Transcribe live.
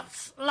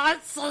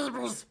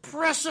lightsabers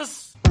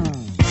precious?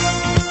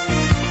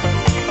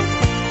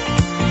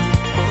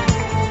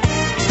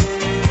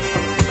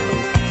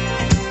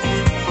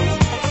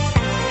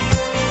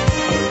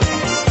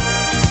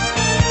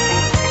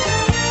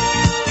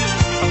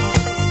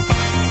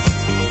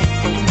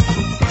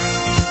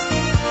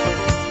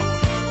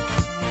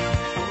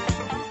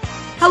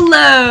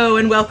 Hello,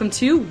 and welcome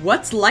to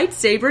What's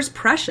Lightsabers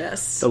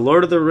Precious? The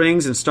Lord of the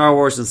Rings and Star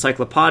Wars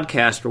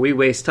Encyclopodcast, where we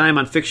waste time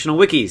on fictional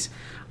wikis.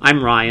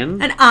 I'm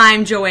Ryan. And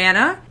I'm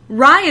Joanna.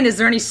 Ryan, is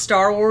there any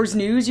Star Wars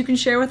news you can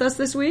share with us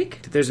this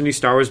week? There's a new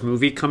Star Wars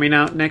movie coming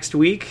out next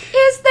week.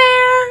 Is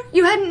there?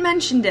 You hadn't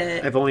mentioned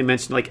it. I've only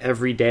mentioned,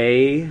 every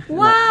day.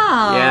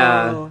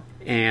 Wow.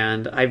 Yeah.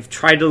 And I've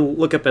tried to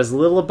look up as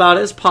little about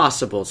it as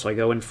possible, so I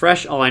go in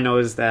fresh. All I know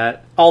is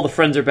that all the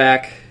friends are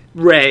back.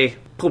 Rey,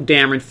 Poe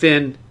Dameron,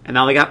 Finn, and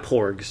now they got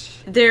porgs.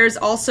 There's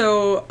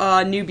also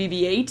a new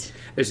BB-8.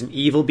 There's an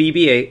evil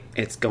BB-8.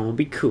 It's gonna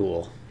be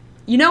cool.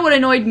 You know what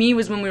annoyed me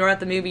was when we were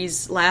at the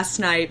movies last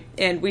night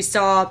and we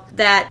saw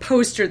that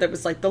poster that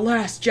was like The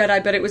Last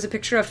Jedi, but it was a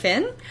picture of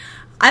Finn.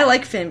 I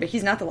like Finn, but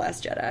he's not the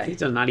Last Jedi.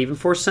 He's not even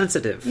Force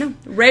sensitive. No,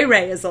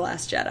 Rey is the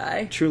Last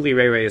Jedi. Truly,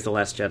 Rey is the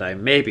Last Jedi.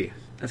 Maybe.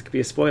 That could be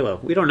a spoiler.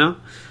 We don't know.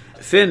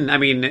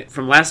 Finn,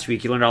 from last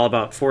week, you learned all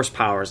about Force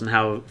powers and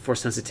how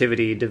Force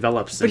sensitivity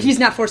develops. But he's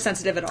not Force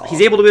sensitive at all.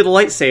 He's able to wield a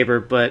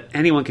lightsaber, but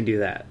anyone can do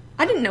that.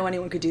 I didn't know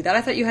anyone could do that.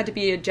 I thought you had to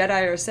be a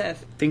Jedi or a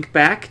Sith. Think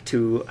back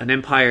to An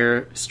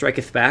Empire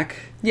Striketh Back.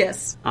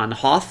 Yes. On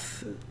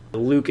Hoth,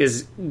 Luke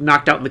is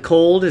knocked out in the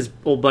cold. His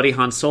old buddy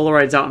Han Solo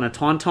rides out on a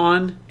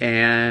Tauntaun,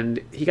 and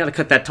he got to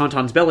cut that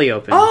Tauntaun's belly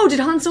open. Oh, did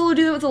Han Solo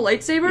do that with a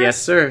lightsaber?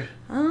 Yes, sir.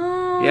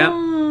 Oh. Yep.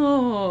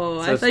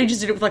 I thought you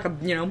just did it with a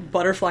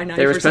butterfly knife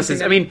or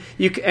something.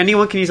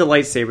 Anyone can use a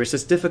lightsaber. It's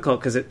just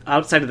difficult because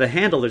outside of the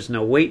handle, there's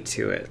no weight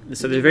to it.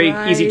 So there's a very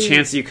easy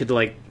chance you could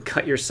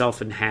cut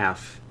yourself in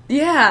half.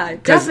 Yeah,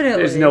 definitely.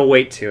 There's no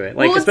weight to it.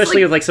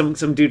 Especially with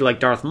some dude like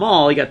Darth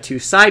Maul, you got two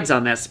sides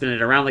on that spinning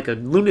it around like a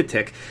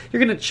lunatic.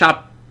 You're going to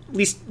chop at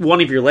least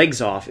one of your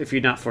legs off if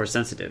you're not Force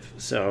sensitive.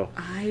 So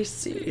I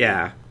see.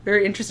 Yeah.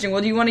 Very interesting.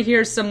 Well, do you want to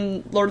hear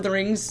some Lord of the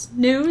Rings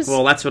news?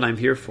 Well, that's what I'm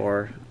here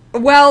for.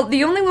 Well,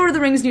 the only Lord of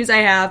the Rings news I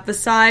have,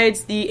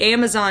 besides the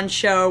Amazon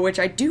show, which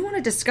I do want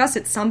to discuss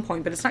at some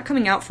point, but it's not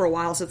coming out for a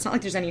while, so it's not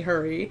like there's any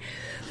hurry.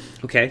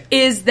 Okay.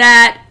 Is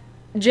that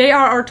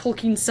J.R.R.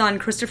 Tolkien's son,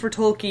 Christopher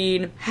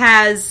Tolkien,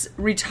 has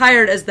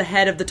retired as the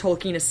head of the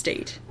Tolkien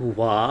estate.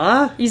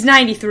 What? He's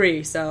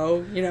 93,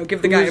 so,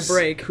 give the guy a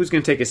break. Who's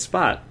going to take his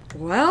spot?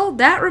 Well,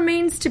 that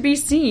remains to be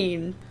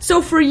seen.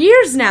 So for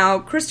years now,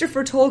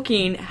 Christopher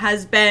Tolkien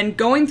has been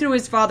going through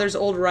his father's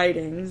old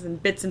writings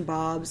and bits and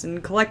bobs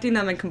and collecting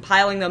them and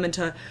compiling them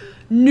into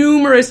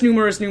numerous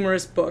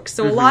books.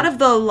 So a lot of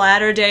the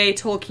latter-day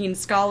Tolkien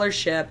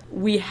scholarship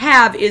we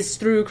have is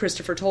through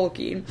Christopher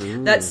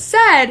Tolkien. That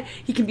said,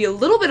 he can be a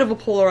little bit of a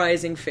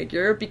polarizing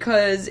figure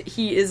because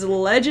he is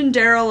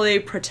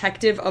legendarily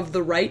protective of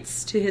the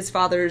rights to his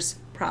father's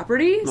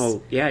properties.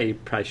 Oh, yeah, you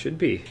probably should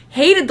be.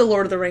 Hated the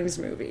Lord of the Rings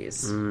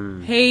movies.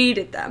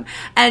 Hated them.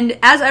 And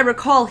as I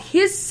recall,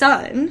 his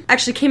son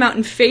actually came out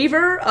in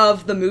favor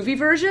of the movie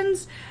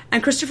versions,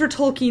 and Christopher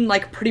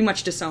Tolkien, pretty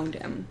much disowned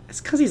him. It's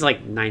because he's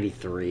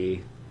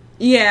 93.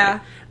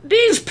 Yeah.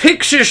 These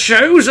picture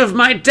shows of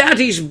my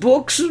daddy's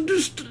books are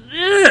just...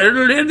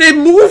 they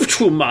move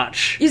too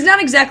much. He's not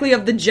exactly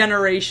of the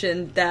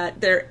generation that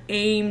they're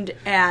aimed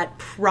at,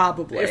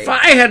 probably. If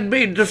I had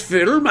made the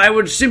film, I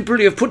would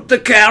simply have put the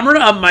camera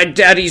on my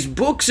daddy's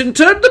books and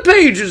turned the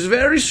pages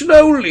very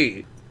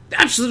slowly.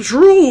 That's the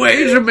true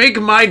way to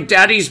make my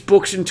daddy's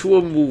books into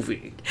a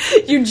movie.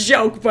 You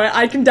joke, but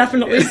I can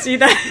definitely see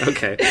that.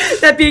 Okay.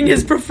 That being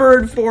his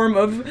preferred form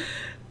of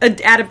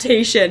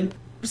adaptation.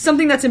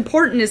 Something that's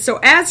important is, so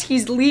as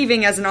he's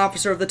leaving as an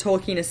officer of the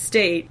Tolkien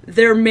estate,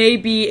 there may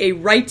be a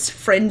rights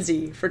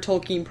frenzy for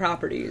Tolkien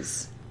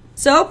properties.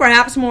 So,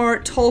 perhaps more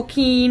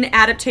Tolkien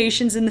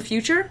adaptations in the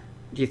future?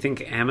 Do you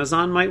think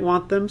Amazon might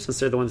want them, since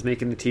they're the ones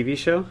making the TV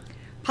show?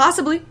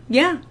 Possibly,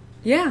 yeah.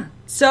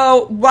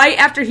 So, right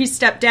after he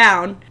stepped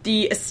down,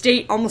 the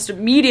estate almost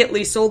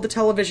immediately sold the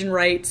television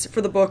rights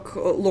for the book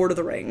Lord of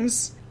the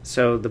Rings.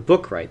 So the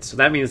book rights. So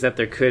that means that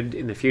there could,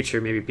 in the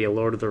future, maybe be a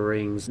Lord of the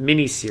Rings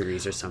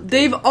miniseries or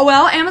something.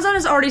 Amazon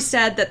has already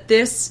said that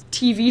this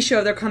TV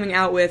show they're coming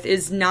out with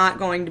is not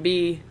going to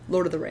be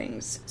Lord of the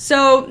Rings.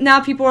 So now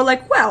people are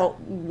like, well,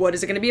 what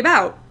is it going to be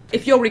about?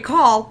 If you'll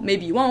recall,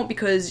 maybe you won't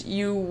because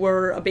you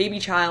were a baby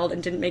child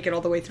and didn't make it all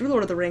the way through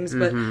Lord of the Rings,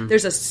 but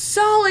there's a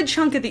solid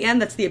chunk at the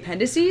end that's the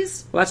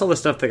appendices. Well, that's all the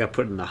stuff that got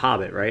put in The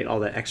Hobbit, right? All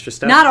that extra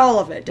stuff? Not all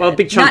of it did. Well, a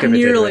big chunk of it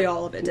did. Not nearly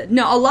all of it did.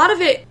 No, a lot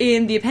of it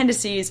in the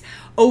appendices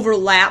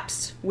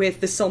overlaps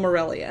with the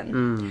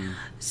Silmarillion.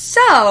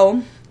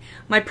 So,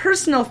 my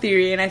personal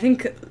theory, and I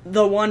think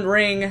the One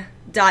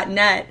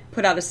Ring.net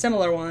put out a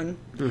similar one,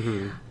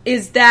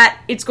 is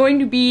that it's going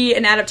to be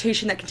an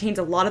adaptation that contains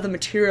a lot of the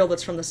material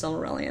that's from the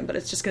Silmarillion, but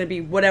it's just going to be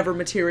whatever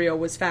material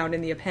was found in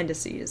the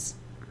appendices.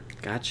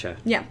 Gotcha.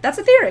 Yeah, that's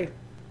a theory.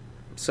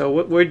 So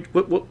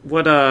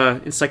what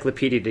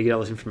encyclopedia did you get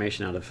all this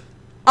information out of?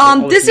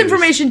 This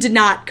information did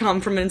not come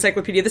from an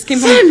encyclopedia. This came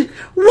from... Then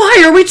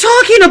why are we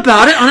talking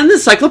about it on an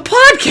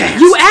encyclopodcast?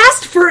 You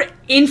asked for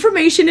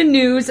information and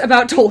news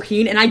about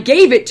Tolkien, and I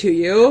gave it to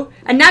you,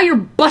 and now you're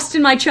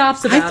busting my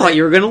chops about it. I thought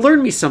you were going to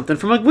learn me something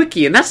from a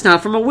wiki, and that's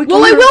not from a wiki.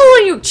 Well, I will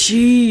when you...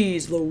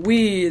 Jeez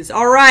Louise.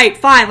 All right,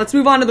 fine, let's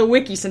move on to the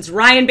wiki, since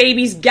Ryan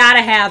Baby's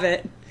gotta have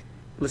it.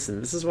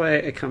 Listen, this is why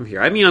I come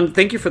here. I mean,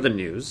 thank you for the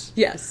news.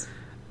 Yes.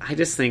 I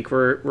just think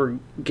we're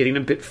getting a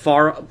bit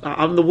far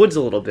out in the woods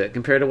a little bit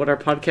compared to what our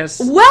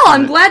podcast... Well,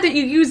 I'm glad that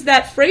you used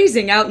that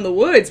phrasing, out in the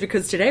woods,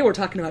 because today we're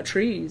talking about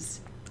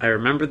trees. I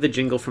remember the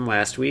jingle from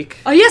last week.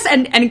 Oh, yes,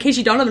 and in case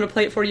you don't, I'm going to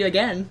play it for you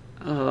again.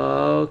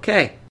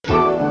 Okay.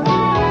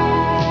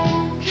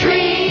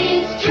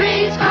 Trees,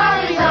 trees,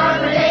 colonies,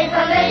 Arbor Day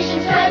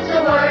Foundation spreads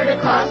the word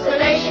across the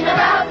nation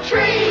about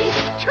trees.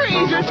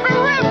 Trees are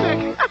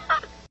terrific!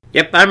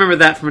 Yep, I remember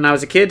that from when I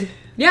was a kid.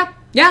 Yeah.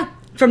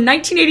 From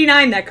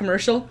 1989, that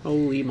commercial.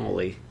 Holy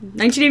moly.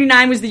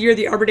 1989 was the year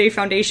the Arbor Day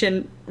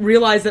Foundation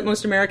realized that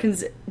most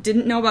Americans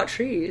didn't know about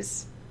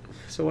trees.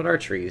 So what are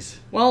trees?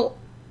 Well,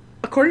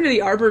 according to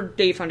the Arbor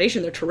Day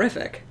Foundation, they're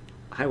terrific.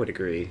 I would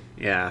agree,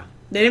 yeah.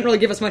 They didn't really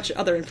give us much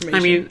other information.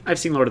 I mean, I've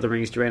seen Lord of the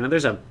Rings, Joanna.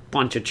 There's a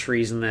bunch of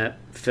trees in that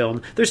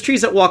film. There's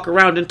trees that walk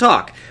around and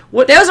talk.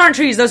 What? Those aren't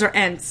trees, those are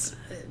Ents.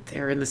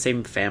 They're in the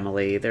same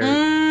family. They're...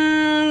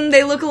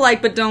 They look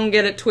alike, but don't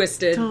get it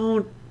twisted.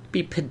 Don't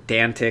be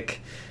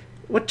pedantic.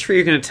 What tree are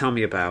you going to tell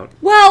me about?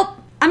 Well,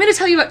 I'm going to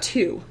tell you about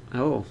two.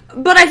 Oh.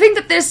 But I think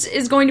that this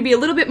is going to be a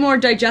little bit more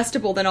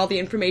digestible than all the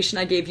information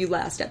I gave you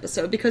last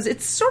episode, because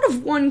it's sort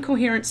of one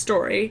coherent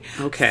story.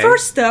 Okay.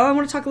 First, though, I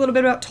want to talk a little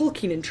bit about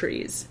Tolkien and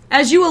trees.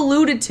 As you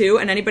alluded to,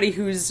 and anybody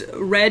who's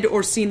read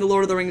or seen The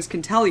Lord of the Rings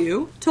can tell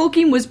you,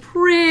 Tolkien was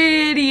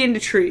pretty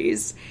into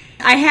trees.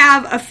 I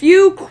have a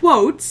few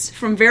quotes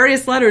from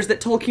various letters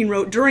that Tolkien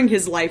wrote during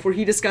his life where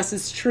he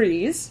discusses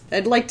trees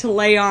I'd like to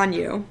lay on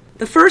you.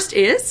 The first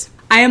is...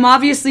 I am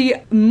obviously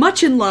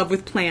much in love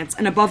with plants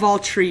and above all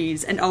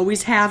trees, and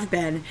always have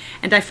been,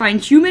 and I find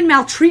human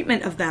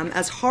maltreatment of them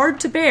as hard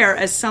to bear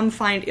as some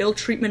find ill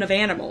treatment of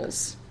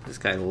animals. This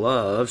guy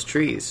loves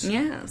trees.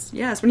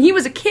 Yes. When he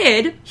was a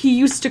kid, he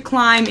used to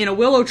climb in a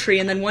willow tree,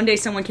 and then one day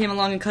someone came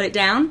along and cut it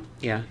down.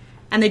 Yeah.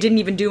 And they didn't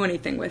even do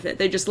anything with it.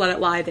 They just let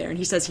it lie there, and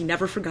he says he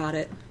never forgot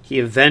it. He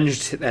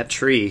avenged that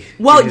tree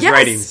in his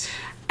writings.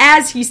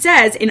 As he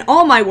says, in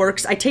all my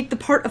works, I take the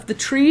part of the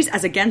trees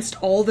as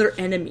against all their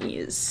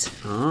enemies.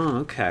 Oh,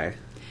 okay.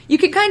 You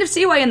can kind of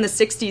see why in the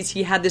 60s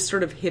he had this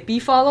sort of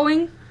hippie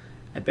following.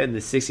 I bet in the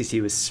 60s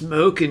he was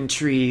smoking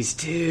trees,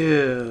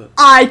 too.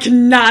 I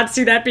cannot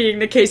see that being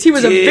the case. He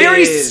was a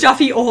very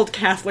stuffy old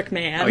Catholic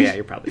man. Oh, yeah,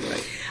 you're probably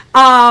right.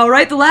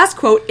 Right, the last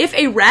quote. If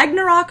a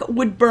Ragnarok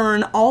would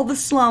burn all the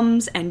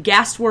slums and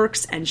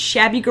gasworks and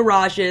shabby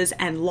garages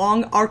and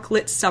long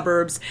arc-lit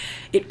suburbs,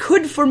 it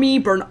could, for me,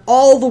 burn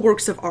all the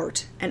works of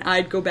art, and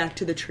I'd go back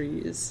to the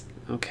trees.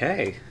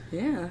 Okay.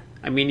 Yeah.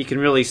 I mean, you can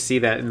really see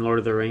that in Lord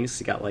of the Rings.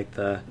 You got, like,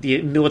 the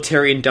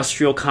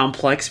military-industrial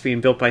complex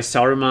being built by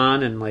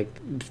Saruman, and,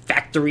 like,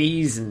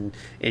 factories, and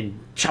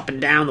chopping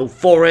down the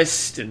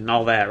forest, and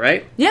all that,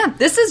 right? Yeah,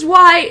 this is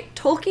why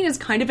Tolkien is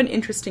kind of an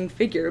interesting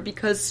figure,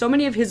 because so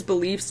many of his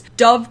beliefs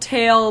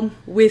dovetail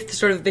with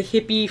sort of the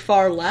hippie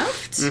far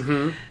left.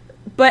 Mm-hmm.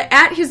 But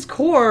at his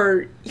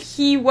core,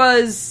 he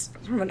was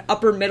sort of an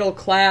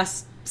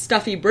upper-middle-class,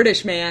 stuffy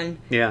British man.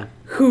 Yeah.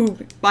 Who,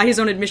 by his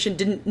own admission,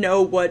 didn't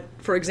know what,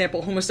 for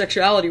example,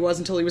 homosexuality was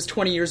until he was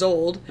 20 years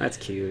old. That's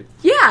cute.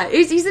 Yeah,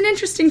 he's an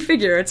interesting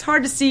figure. It's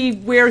hard to see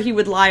where he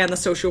would lie on the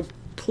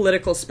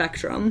social-political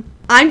spectrum.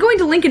 I'm going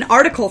to link an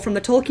article from the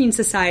Tolkien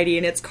Society,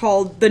 and it's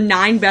called The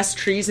 9 Best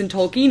Trees in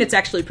Tolkien. It's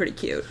actually pretty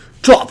cute.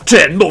 Top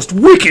 10 most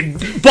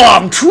wicked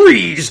bomb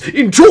trees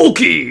in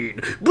Tolkien.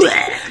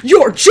 Blech.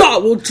 Your jaw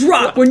will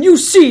drop when you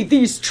see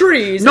these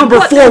trees. Number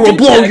 4 will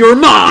blow your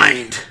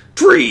mind.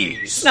 Trees.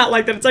 It's not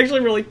like that. It's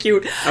actually really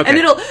cute. Okay. And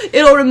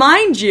it'll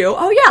remind you,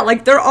 oh yeah,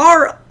 like there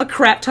are a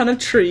crap ton of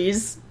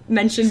trees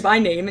mentioned by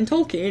name in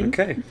Tolkien.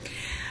 Okay.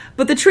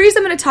 But the trees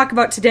I'm going to talk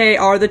about today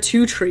are the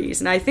 2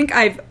 trees, and I think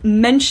I've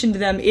mentioned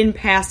them in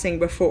passing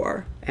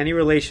before. Any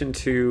relation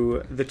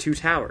to the 2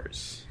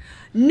 towers?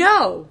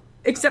 No,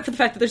 except for the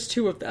fact that there's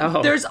 2 of them.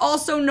 Oh. There's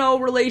also no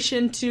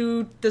relation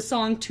to the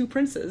song Two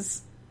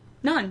Princes.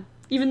 None.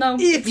 Even though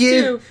If it's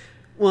you 2.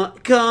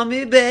 want call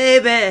me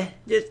baby,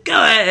 just go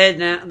ahead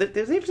now.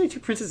 There's actually 2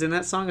 princes in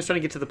that song. I was trying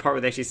to get to the part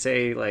where they actually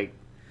say, like...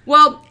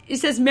 Well, it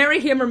says marry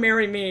him or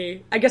marry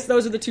me. I guess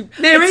those are the 2.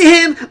 Marry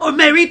him or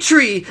marry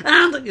tree.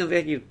 I'm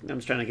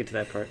just trying to get to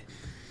that part.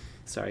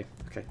 Sorry.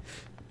 Okay.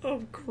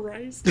 Oh,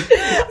 Christ.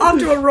 Off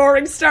to a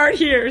roaring start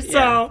here,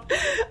 so...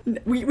 Yeah.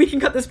 We can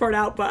cut this part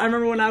out, but I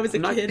remember when I was a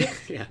kid,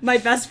 yeah. my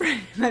best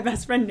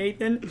friend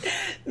Nathan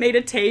made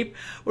a tape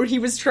where he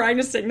was trying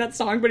to sing that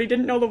song, but he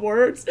didn't know the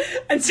words,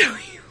 and so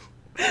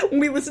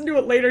when we listened to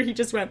it later, he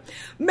just went,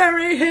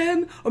 marry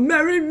him or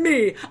marry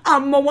me.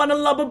 I'm a wanna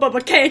lover,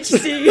 but can't you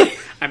see?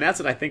 I mean, that's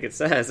what I think it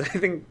says. I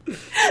think...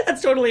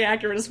 That's totally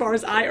accurate as far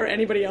as I or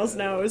anybody else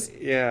knows.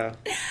 Yeah.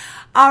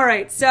 All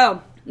right,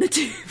 so the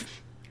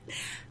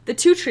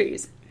two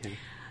trees. Yeah.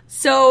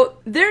 So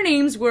their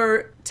names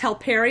were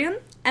Telperion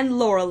and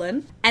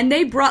Laurelin, and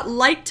they brought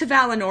light to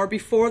Valinor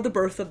before the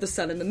birth of the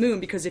sun and the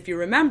moon, because if you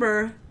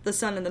remember, the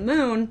sun and the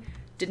moon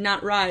did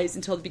not rise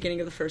until the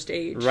beginning of the First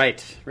Age.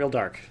 Right. Real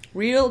dark.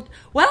 Well,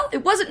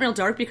 it wasn't real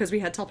dark because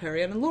we had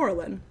Telperion and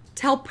Laurelin.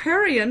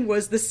 Telperion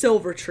was the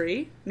silver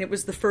tree, and it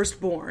was the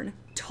firstborn.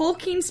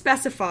 Tolkien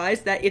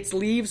specifies that its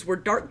leaves were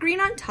dark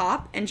green on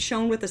top and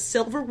shone with a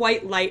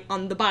silver-white light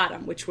on the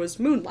bottom, which was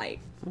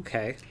moonlight.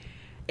 Okay.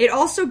 It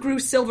also grew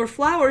silver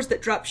flowers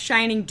that dropped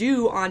shining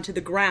dew onto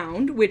the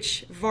ground,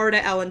 which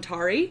Varda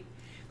Elentari,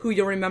 who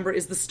you'll remember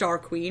is the Star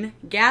Queen,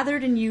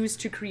 gathered and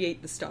used to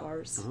create the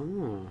stars.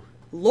 Oh.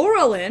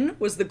 Laurelin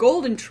was the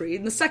golden tree,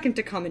 and the second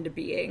to come into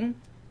being.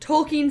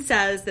 Tolkien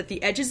says that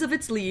the edges of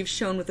its leaves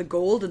shone with a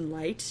golden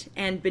light,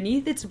 and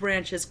beneath its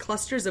branches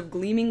clusters of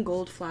gleaming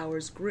gold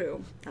flowers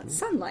grew. That's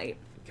sunlight.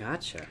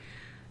 Gotcha.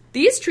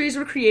 These trees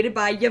were created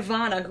by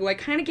Yavanna, who I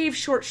kind of gave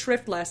short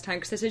shrift last time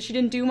because I said she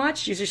didn't do much.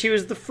 She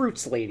was the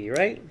fruits lady,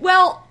 right?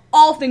 Well,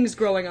 all things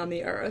growing on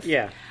the earth.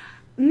 Yeah.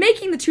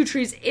 Making the two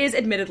trees is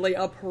admittedly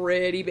a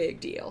pretty big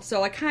deal,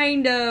 so I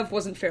kind of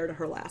wasn't fair to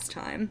her last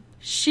time.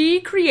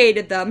 She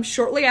created them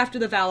shortly after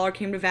the Valar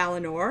came to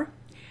Valinor,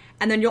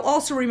 and then you'll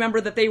also remember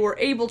that they were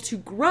able to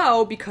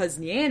grow because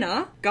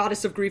Nienna,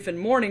 goddess of grief and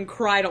mourning,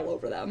 cried all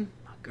over them.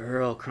 A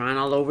girl crying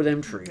all over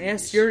them trees.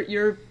 Yes,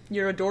 your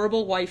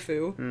adorable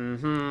waifu.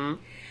 Mm-hmm.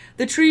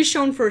 The trees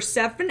shone for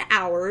 7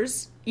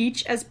 hours,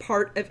 each as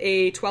part of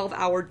a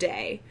 12-hour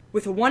day,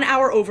 with a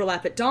 1-hour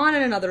overlap at dawn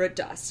and another at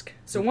dusk.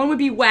 So one would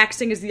be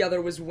waxing as the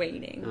other was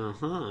waning.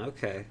 Uh-huh,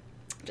 okay.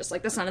 Just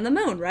like the sun and the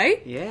moon,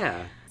 right?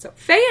 Yeah. So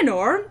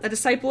Feanor, a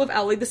disciple of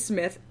Ellie the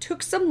Smith,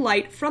 took some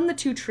light from the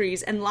two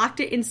trees and locked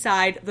it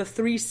inside the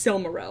 3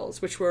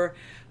 Silmarils, which were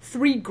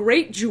 3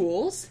 great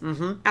jewels,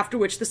 after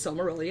which the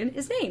Silmarillion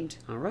is named.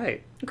 All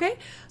right. Okay?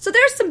 So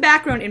there's some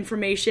background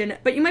information,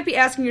 but you might be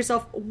asking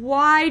yourself,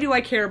 why do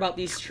I care about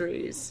these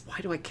trees? Why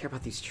do I care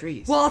about these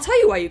trees? Well, I'll tell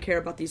you why you care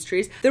about these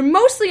trees. They're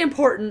mostly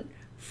important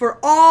for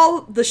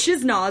all the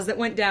shiznaws that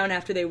went down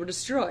after they were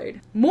destroyed.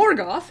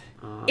 Morgoth,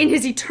 in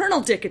his eternal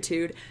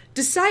dickitude,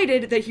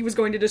 decided that he was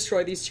going to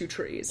destroy these 2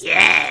 trees.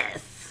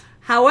 Yes!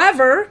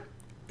 However,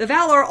 the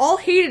Valar all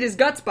hated his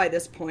guts by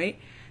this point,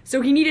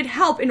 so he needed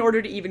help in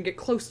order to even get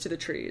close to the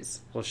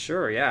trees. Well,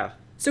 sure, yeah.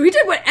 So he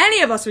did what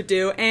any of us would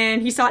do,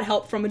 and he sought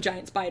help from a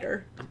giant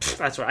spider.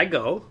 That's where I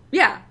go.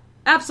 Yeah,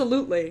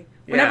 absolutely.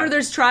 Whenever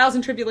there's trials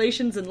and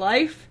tribulations in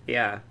life,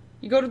 Yeah.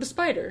 you go to the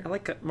spider. I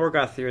like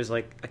Morgoth here is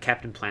like a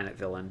Captain Planet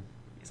villain.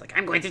 He's like,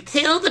 I'm going to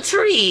till the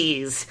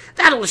trees.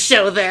 That'll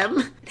show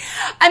them.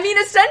 I mean,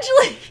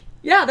 essentially,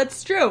 yeah,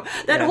 that's true.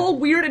 That whole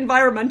weird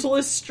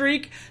environmentalist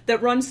streak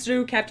that runs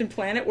through Captain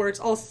Planet, where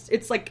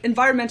it's like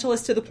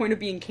environmentalist to the point of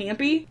being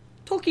campy.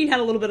 Tolkien had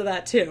a little bit of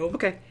that too.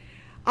 Okay.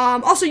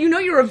 Also, you know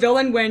you're a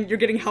villain when you're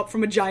getting help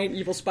from a giant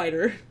evil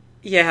spider.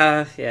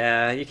 Yeah.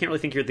 You can't really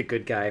think you're the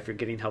good guy if you're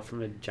getting help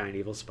from a giant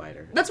evil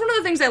spider. That's one of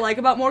the things I like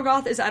about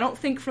Morgoth, is I don't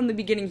think from the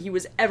beginning he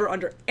was ever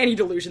under any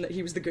delusion that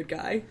he was the good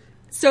guy.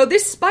 So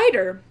this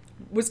spider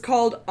was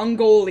called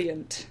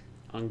Ungoliant.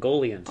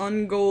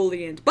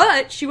 Ungoliant.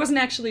 But she wasn't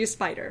actually a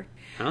spider.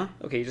 Huh?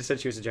 Okay, you just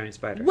said she was a giant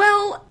spider.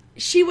 Well,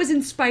 she was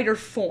in spider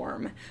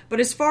form. But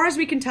as far as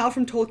we can tell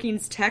from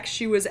Tolkien's text,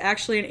 she was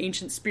actually an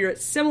ancient spirit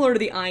similar to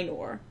the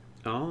Ainur,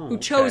 who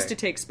chose to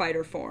take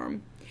spider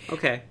form.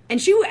 Okay. And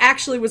she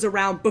actually was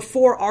around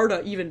before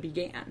Arda even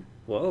began.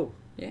 Whoa.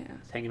 Yeah.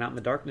 Hanging out in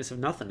the darkness of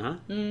nothing, huh?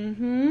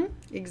 Mm-hmm.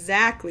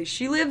 Exactly.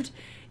 She lived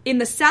in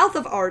the south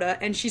of Arda,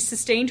 and she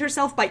sustained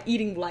herself by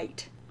eating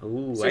light.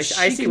 Ooh, So I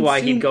she see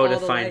why he'd go to consumed all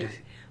the find... light.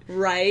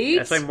 Right?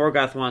 That's why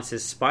Morgoth wants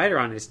his spider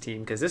on his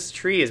team, because this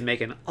tree is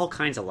making all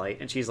kinds of light,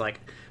 and she's, like,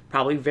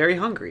 probably very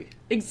hungry.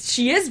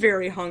 She is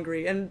very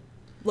hungry, and,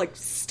 like,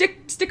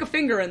 stick a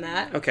finger in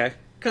that. Okay.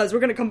 Because we're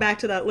going to come back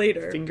to that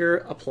later. Finger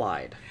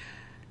applied.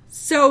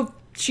 So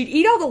she'd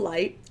eat all the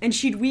light, and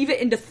she'd weave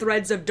it into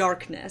threads of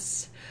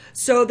darkness.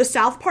 So the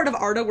south part of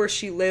Arda, where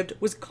she lived,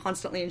 was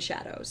constantly in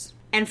shadows.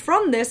 And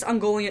from this,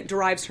 Ungoliant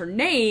derives her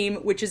name,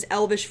 which is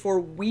Elvish for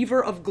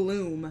Weaver of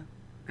Gloom.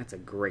 That's a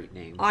great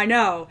name. I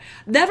know.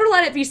 Never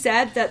let it be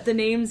said that the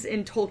names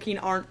in Tolkien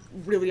aren't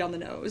really on the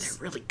nose.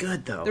 They're really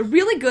good, though. They're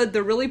really good.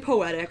 They're really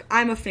poetic.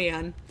 I'm a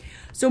fan.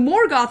 So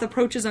Morgoth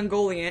approaches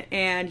Ungoliant,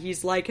 and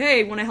he's like,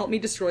 hey, want to help me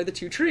destroy the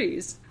 2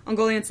 trees?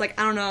 Ungoliant's like,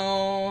 I don't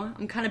know.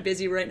 I'm kind of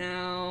busy right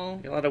now.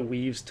 A lot of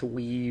weaves to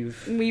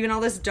weave. I'm weaving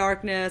all this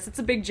darkness. It's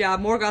a big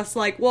job. Morgoth's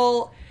like,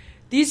 well,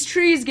 these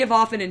trees give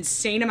off an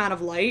insane amount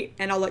of light,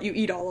 and I'll let you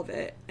eat all of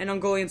it. And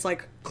Ungoliant's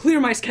like, clear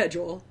my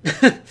schedule.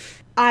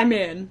 I'm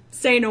in.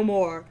 Say no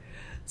more.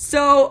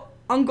 So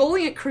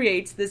Ungoliant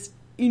creates this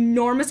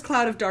enormous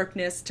cloud of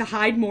darkness to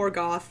hide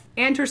Morgoth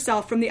and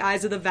herself from the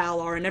eyes of the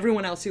Valar and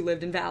everyone else who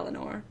lived in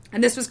Valinor.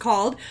 And this was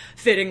called,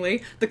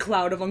 fittingly, the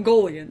Cloud of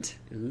Ungoliant.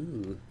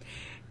 Ooh.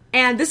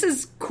 And this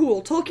is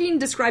cool. Tolkien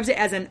describes it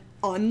as an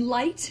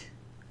unlight.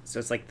 So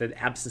it's like the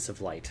absence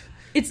of light.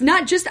 It's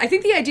not just, I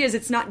think the idea is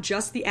it's not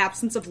just the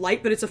absence of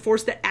light, but it's a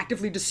force that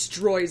actively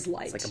destroys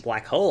light. It's like a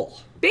black hole.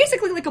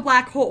 Basically like a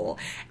black hole.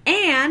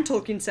 And,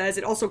 Tolkien says,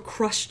 it also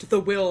crushed the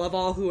will of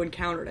all who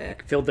encountered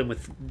it. Filled them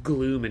with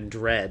gloom and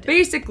dread.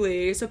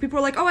 Basically. So people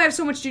are like, oh, I have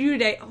so much to do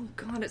today. Oh,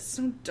 God, it's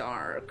so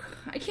dark.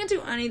 I can't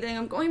do anything.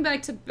 I'm going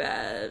back to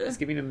bed. It's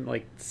giving them,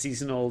 like,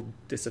 seasonal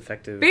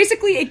disaffective...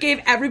 Basically, it gave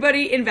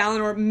everybody in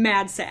Valinor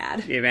mad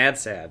sad. Yeah, mad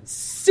sad.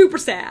 Super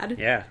sad.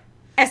 Yeah.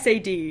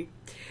 SAD.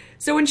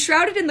 So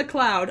enshrouded in the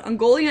cloud,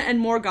 Ungoliant and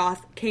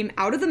Morgoth came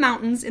out of the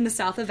mountains in the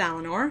south of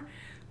Valinor,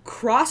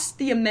 crossed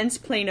the immense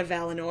plain of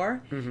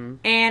Valinor,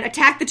 and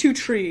attacked the two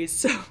trees.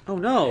 So, oh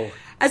no.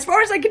 As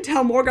far as I can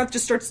tell, Morgoth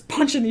just starts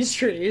punching these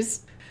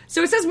trees.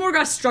 So it says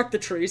Morgoth struck the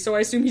tree, so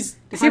I assume he's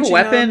Does he have a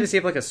weapon? them. Does he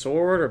have like a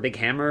sword or a big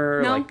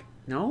hammer? No. Like,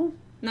 no?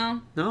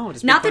 No. No,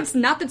 just not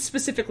that's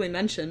specifically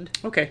mentioned.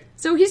 Okay.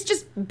 So he's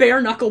just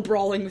bare knuckle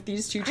brawling with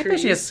these two trees. I bet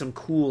he has some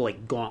cool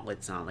like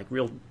gauntlets on, like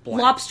real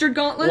black. Lobstered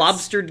gauntlets?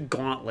 Lobstered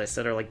gauntlets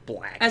that are like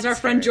black. As our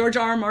friend George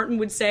R. R. Martin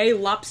would say,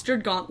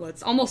 lobstered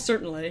gauntlets. Almost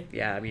certainly.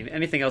 Yeah, I mean,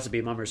 anything else would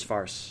be Mummer's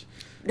farce.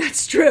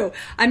 That's true.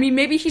 I mean,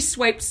 maybe he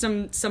swiped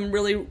some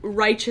really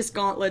righteous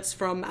gauntlets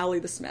from Ellie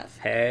the Smith.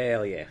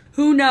 Hell yeah.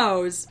 Who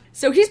knows?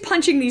 So he's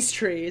punching these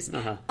trees.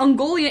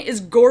 Ungoliant is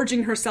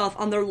gorging herself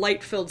on their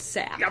light-filled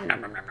sap. Yum,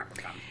 nom, nom, nom, nom,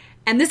 nom.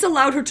 And this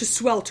allowed her to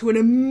swell to an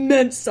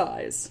immense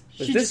size.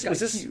 Was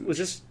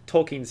this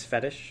Tolkien's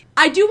fetish?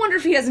 I do wonder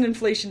if he has an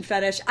inflation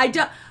fetish.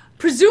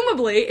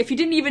 Presumably, if he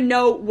didn't even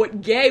know what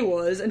gay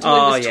was until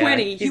he was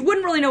 20, he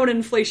wouldn't really know what an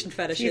inflation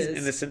fetish is. He's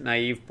an innocent,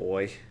 naive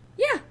boy.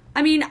 Yeah.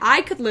 I mean,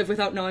 I could live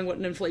without knowing what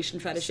an inflation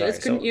fetish is,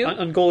 couldn't you?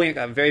 Ungoliant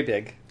got very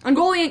big.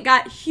 Ungoliant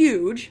got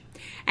huge,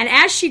 and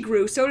as she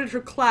grew, so did her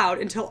cloud,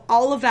 until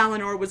all of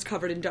Valinor was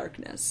covered in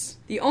darkness.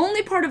 The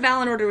only part of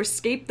Valinor to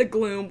escape the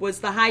gloom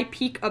was the high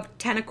peak of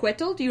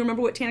Tanaquetil. Do you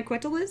remember what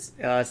Tanaquetil is?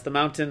 It's the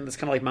mountain, it's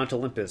kind of like Mount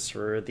Olympus,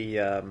 where the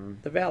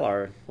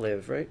Valar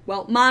live, right?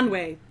 Well,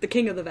 Manwë, the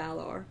king of the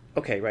Valar.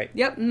 Okay, right.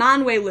 Yep,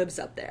 Manwë lives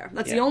up there.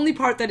 That's the only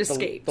part that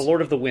escaped. The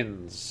Lord of the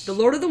Winds. The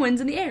Lord of the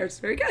Winds and the Airs.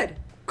 Very good.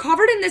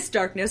 Covered in this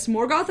darkness,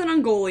 Morgoth and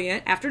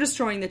Ungoliant, after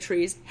destroying the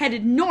trees,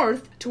 headed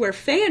north to where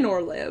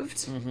Feanor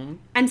lived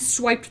and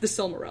swiped the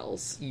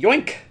Silmarils.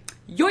 Yoink!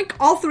 Yoink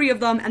all three of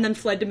them and then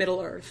fled to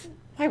Middle-earth.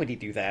 Why would he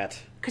do that?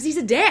 Because he's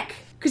a dick.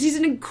 Because he's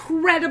an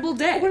incredible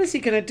dick. What is he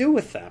going to do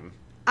with them?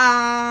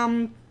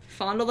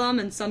 Fondle them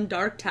in some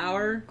dark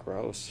tower.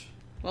 Gross.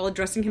 While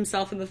addressing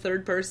himself in the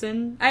third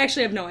person. I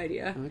actually have no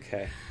idea.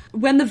 Okay.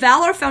 When the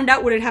Valar found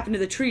out what had happened to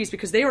the trees,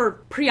 because they were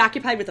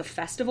preoccupied with a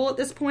festival at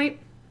this point,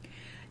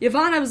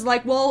 Yavanna was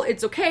like, well,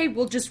 it's okay,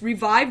 we'll just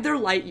revive their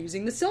light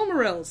using the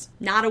Silmarils,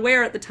 not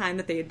aware at the time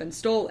that they had been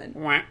stolen.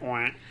 Wah,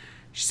 wah.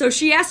 So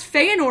she asked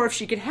Feanor if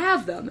she could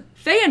have them.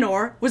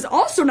 Feanor was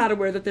also not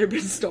aware that they'd been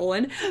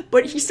stolen,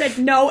 but he said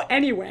no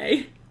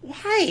anyway.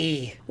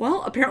 Why?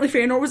 Well, apparently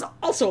Feanor was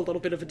also a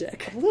little bit of a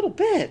dick. A little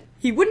bit.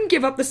 He wouldn't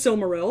give up the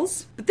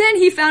Silmarils, but then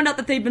he found out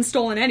that they'd been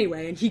stolen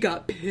anyway, and he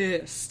got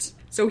pissed.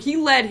 So he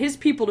led his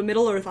people to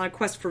Middle-earth on a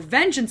quest for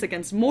vengeance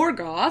against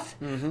Morgoth,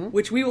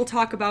 which we will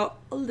talk about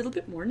a little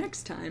bit more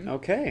next time.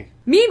 Okay.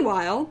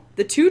 Meanwhile,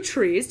 the two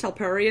trees,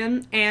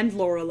 Telperion and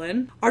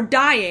Laurelin, are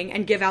dying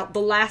and give out the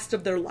last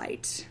of their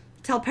light.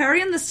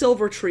 Telperion the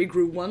silver tree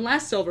grew one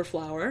last silver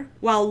flower,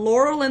 while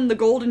Laurelin the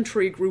golden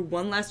tree grew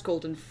one last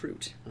golden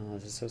fruit. Oh,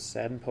 this is so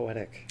sad and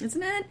poetic.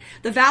 Isn't it?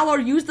 The Valar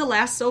used the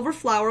last silver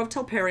flower of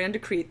Telperion to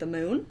create the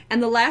moon,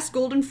 and the last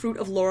golden fruit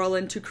of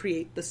Laurelin to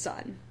create the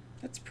sun.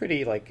 That's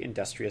pretty, like,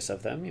 industrious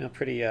of them. You know,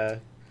 pretty, I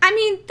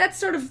mean, that's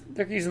sort of...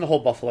 They're using the whole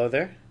buffalo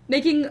there.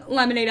 Making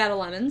lemonade out of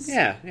lemons.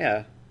 Yeah.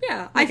 Yeah,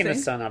 I think. Making a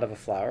sun out of a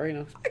flower, you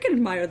know. I can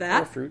admire that.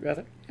 Or a fruit,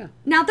 rather. Yeah.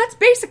 Now, that's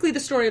basically the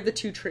story of the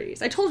two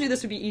trees. I told you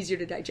this would be easier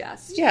to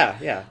digest.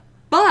 Yeah.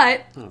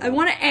 But I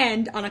want to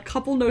end on a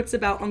couple notes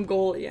about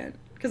Ungoliant,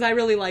 because I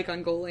really like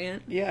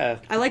Ungoliant. Yeah.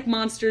 I like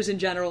monsters in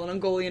general, and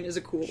Ungoliant is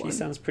a cool one. She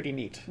sounds pretty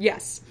neat.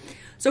 Yes.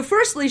 So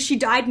firstly, she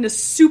died in a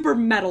super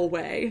metal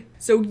way.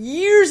 So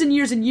years and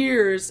years and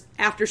years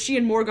after she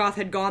and Morgoth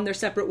had gone their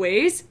separate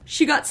ways,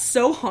 she got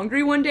so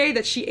hungry one day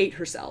that she ate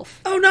herself.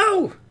 Oh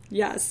no!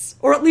 Yes.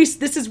 Or at least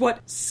this is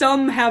what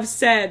some have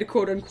said,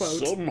 quote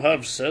unquote. Some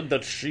have said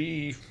that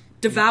she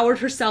devoured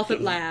herself at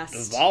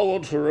last.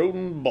 devoured her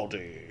own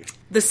body.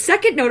 The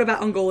second note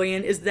about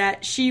Ungoliant is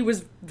that she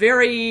was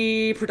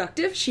very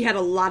productive. She had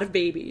a lot of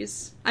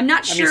babies. I'm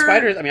not sure...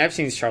 spiders... I've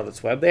seen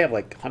Charlotte's Web. They have,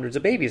 like, hundreds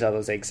of babies out of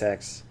those egg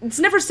sacs. It's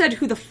never said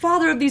who the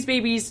father of these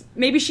babies...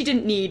 Maybe she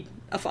didn't need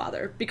a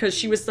father, because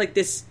she was, like,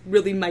 this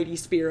really mighty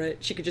spirit.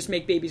 She could just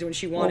make babies when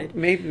she wanted.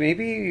 Well,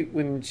 maybe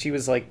when she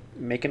was, like,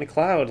 making a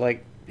cloud,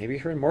 like, maybe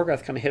her and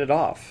Morgoth kind of hit it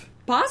off.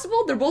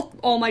 Possible. They're both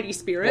almighty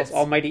spirits. Both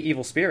almighty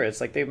evil spirits.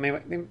 Like, they I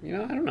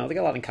don't know. They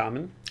got a lot in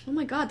common. Oh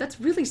my god,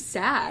 that's really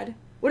sad.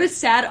 What a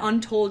sad,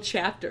 untold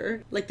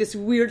chapter. Like this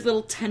weird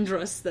little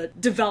tendrils that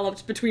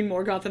developed between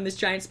Morgoth and this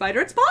giant spider.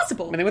 It's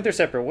possible. I mean, they went their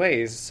separate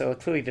ways, so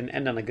it clearly didn't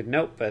end on a good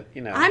note, but,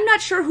 you know. I'm not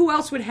sure who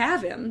else would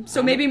have him.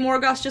 So maybe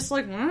Morgoth's just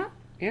like, huh?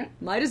 Yeah.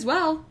 Might as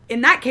well.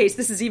 In that case,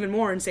 this is even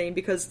more insane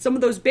because some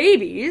of those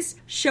babies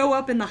show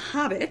up in The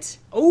Hobbit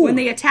when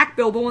they attack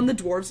Bilbo and the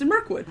dwarves in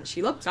Mirkwood.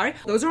 Shelob, sorry.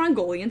 Those are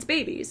Ungoliant's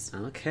babies.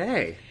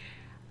 Okay.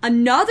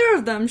 Another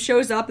of them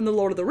shows up in The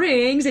Lord of the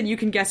Rings, and you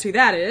can guess who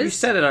that is. You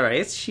said it already.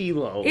 It's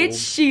Shelob. It's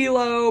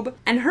Shelob.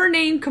 And her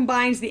name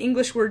combines the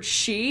English word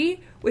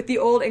she with the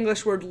Old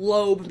English word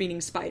lobe,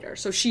 meaning spider.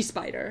 So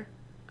she-spider.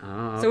 Oh,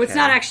 okay. So it's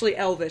not actually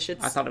Elvish. I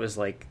thought it was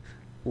like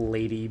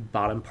lady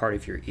bottom part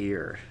of your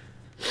ear.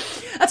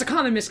 That's a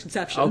common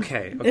misconception.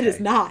 Okay. It is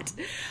not.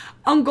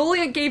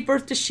 Ungoliant gave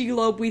birth to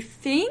Shelob, we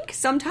think,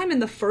 sometime in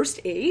the First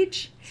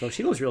Age. So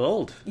Shelob's real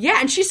old. Yeah,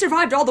 and she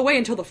survived all the way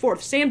until the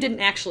Fourth. Sam didn't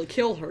actually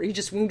kill her. He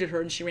just wounded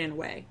her and she ran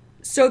away.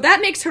 So that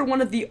makes her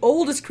one of the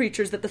oldest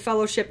creatures that the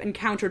Fellowship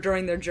encounter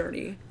during their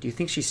journey. Do you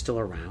think she's still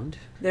around?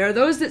 There are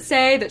those that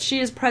say that she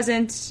is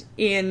present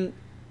in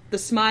the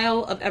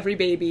smile of every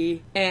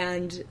baby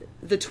and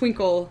the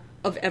twinkle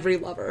of every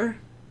lover.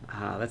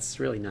 Ah, that's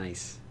really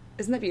nice.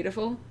 Isn't that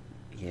beautiful?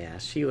 Yeah,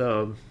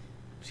 Shelob.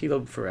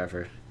 Shelob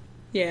forever.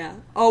 Yeah,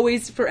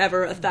 always,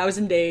 forever,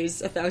 1,000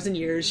 days, 1,000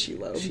 years,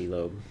 Shelob.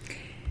 Shelob.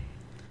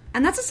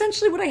 And that's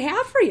essentially what I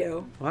have for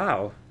you.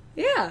 Wow.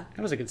 Yeah.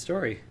 That was a good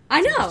story.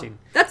 I That's know. interesting.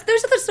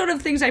 Those are the sort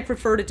of things I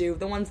prefer to do,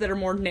 the ones that are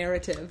more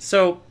narrative.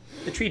 So,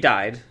 the tree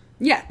died.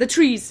 Yeah, the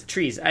trees.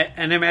 Trees.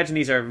 And I imagine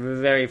these are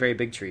very, very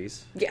big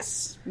trees.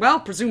 Yes.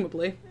 Well,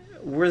 presumably.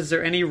 Was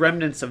there any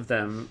remnants of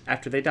them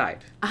after they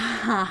died?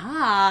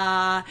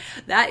 Haha.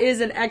 That is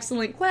an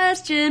excellent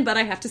question, but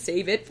I have to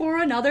save it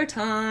for another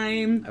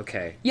time.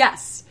 Okay.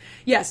 Yes.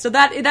 Yes, so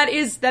that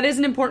is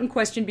an important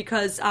question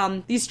because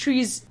these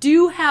trees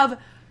do have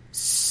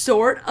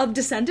sort of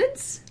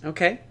descendants.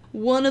 Okay.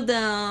 One of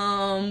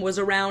them was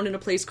around in a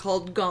place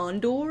called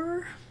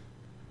Gondor.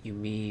 You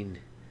mean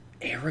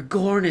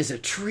Aragorn is a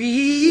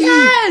tree?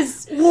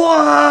 Yes! Whoa!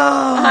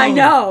 I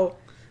know.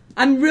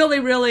 I'm really,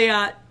 really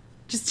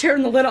just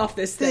tearing the lid off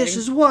this thing. This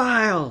is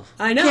wild.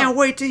 I know. Can't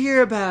wait to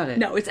hear about it.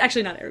 No, it's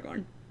actually not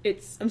Aragorn.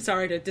 I'm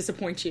sorry to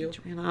disappoint you.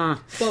 Joanna.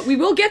 But we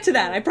will get to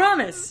that, I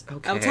promise.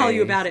 Okay. I'll tell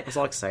you about I it. was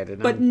all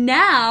excited. But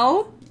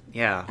now,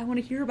 yeah. I want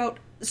to hear about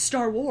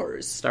Star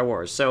Wars. Star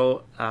Wars.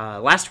 So,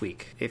 last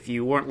week, if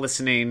you weren't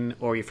listening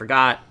or you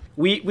forgot,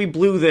 we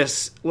blew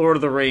this Lord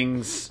of the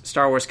Rings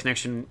Star Wars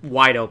connection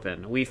wide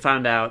open. We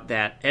found out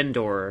that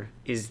Endor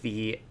is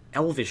the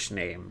Elvish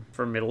name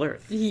for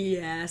Middle-earth.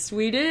 Yes,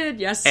 we did.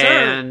 Yes, sir.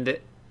 And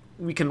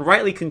we can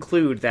rightly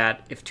conclude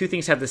that if two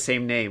things have the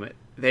same name,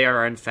 they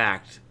are in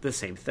fact the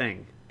same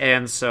thing.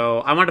 And so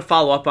I wanted to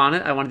follow up on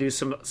it. I want to do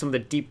some of the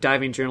deep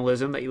diving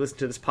journalism that you listen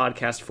to this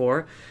podcast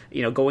for.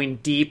 You know, going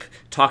deep,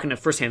 talking to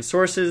firsthand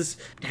sources.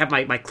 Have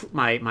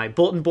my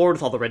bulletin board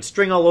with all the red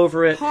string all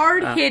over it.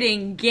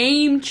 Hard-hitting,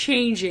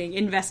 game-changing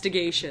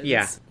investigations.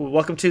 Yeah.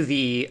 Welcome to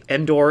the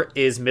Endor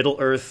is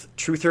Middle-earth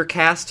Truther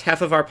cast,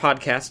 half of our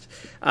podcast,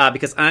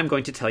 because I'm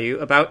going to tell you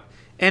about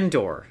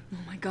Endor. Oh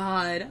my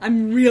god,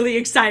 I'm really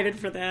excited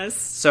for this.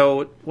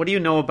 So, what do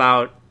you know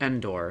about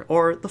Endor,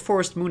 or the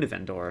forest moon of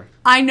Endor?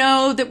 I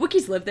know that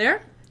Wookiees live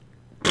there.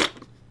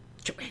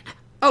 Joanna.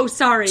 Oh,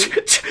 sorry.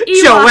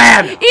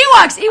 Joanna!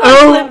 Ewoks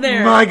live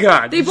there. Oh my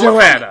god, They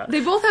Joanna!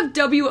 They both have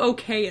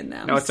W-O-K in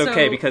them. No, it's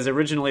okay, because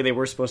originally they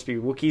were supposed to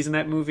be Wookiees in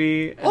that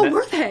movie. And Oh,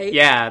 were they?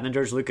 Yeah, and then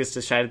George Lucas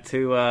decided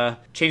to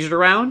change it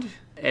around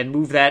and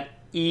move that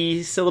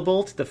E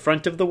syllable to the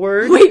front of the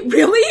word. Wait,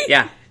 really?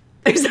 Yeah.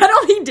 Is that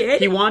all he did?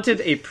 He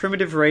wanted a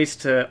primitive race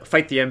to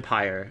fight the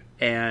Empire,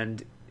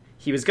 and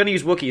he was going to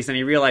use Wookiees, and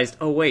he realized,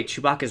 oh wait,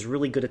 Chewbacca's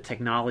really good at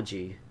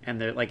technology, and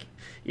they're like,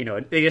 you know,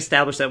 they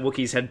established that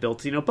Wookiees had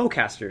built, you know,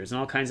 bowcasters and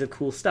all kinds of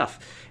cool stuff.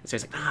 And so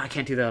he's like, I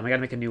can't do them, I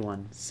gotta make a new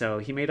one. So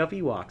he made up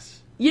Ewoks.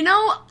 You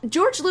know,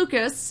 George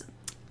Lucas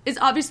is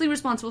obviously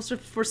responsible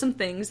for some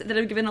things that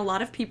have given a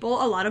lot of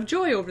people a lot of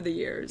joy over the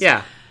years.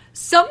 Yeah.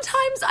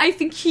 Sometimes I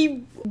think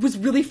he was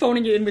really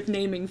phoning it in with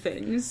naming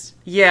things.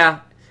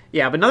 Yeah,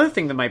 but another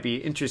thing that might be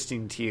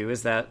interesting to you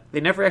is that they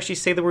never actually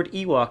say the word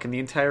Ewok in the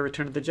entire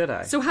Return of the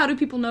Jedi. So how do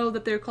people know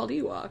that they're called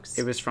Ewoks?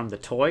 It was from the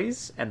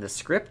toys and the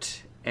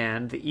script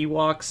and the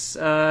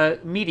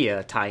Ewoks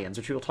media tie-ins,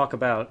 which we will talk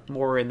about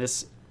more in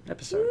this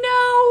episode.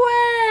 No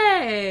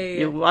way!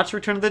 You watch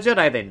Return of the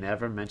Jedi, they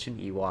never mention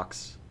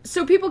Ewoks.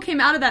 So people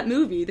came out of that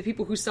movie, the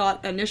people who saw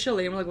it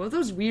initially, and were like, what are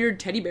those weird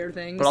teddy bear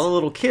things? But all the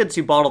little kids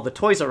who bought all the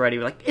toys already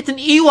were like, it's an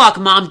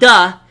Ewok, Mom,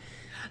 duh!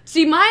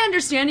 See, my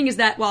understanding is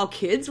that while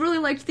kids really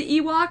liked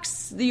the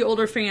Ewoks, the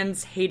older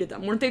fans hated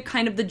them. Weren't they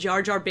kind of the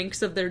Jar Jar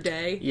Binks of their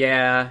day?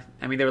 Yeah,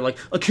 I mean, they were like,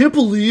 I can't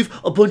believe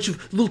a bunch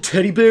of little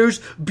teddy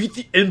bears beat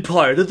the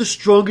Empire. They're the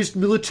strongest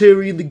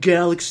military in the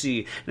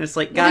galaxy. And it's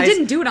like, guys... They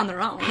didn't do it on their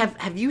own.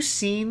 Have you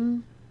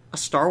seen a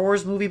Star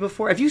Wars movie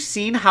before? Have you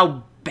seen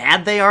how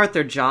bad they are at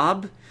their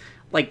job?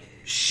 Like,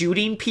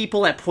 shooting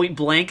people at point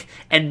blank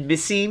and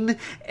missing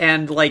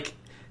and, like...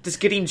 just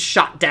getting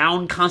shot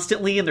down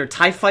constantly in their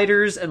TIE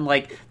fighters, and,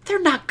 like,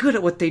 they're not good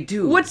at what they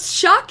do. What's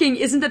shocking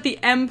isn't that the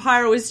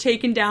Empire was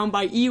taken down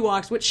by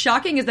Ewoks. What's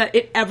shocking is that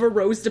it ever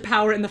rose to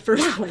power in the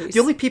first place. The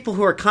only people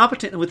who are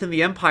competent within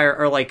the Empire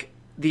are, like,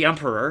 the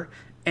Emperor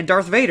and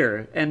Darth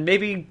Vader, and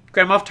maybe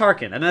Grand Moff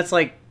Tarkin, and that's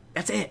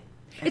it.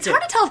 It's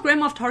hard to tell if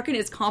Grand Moff Tarkin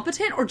is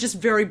competent or just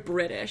very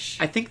British.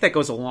 I think that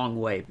goes a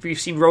long way. If you've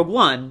seen Rogue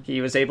One, he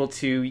was able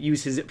to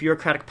use his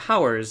bureaucratic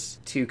powers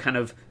to kind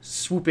of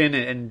swoop in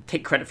and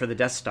take credit for the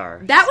Death Star.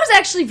 That was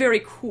actually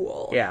very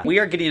cool. Yeah. We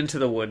are getting into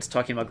the woods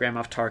talking about Grand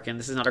Moff Tarkin.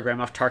 This is not a Grand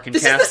Moff Tarkin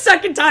This cast. is the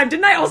second time.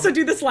 Didn't I also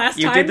do this last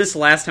time? You did this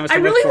last time. I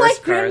really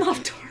like Grand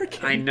Moff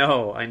Tarkin. I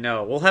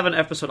know. We'll have an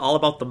episode all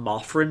about the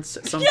Moffrents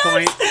at some Yes!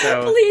 point.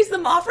 So. Please, the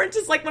Moffrents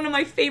is like one of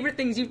my favorite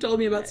things you've told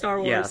me about Star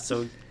Wars. Yeah,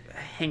 so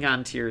hang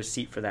on to your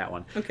seat for that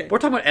one. Okay. We're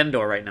talking about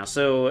Endor right now.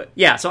 So,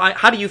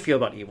 how do you feel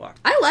about Ewoks?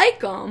 I like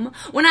them.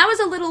 When I was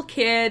a little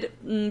kid,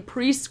 in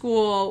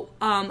preschool,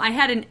 I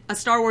had a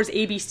Star Wars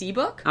ABC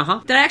book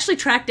that I actually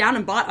tracked down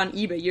and bought on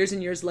eBay years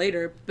and years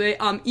later. But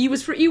E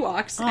was for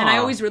Ewoks, and I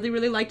always really,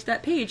 really liked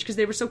that page because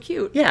they were so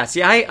cute. Yeah,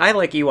 see, I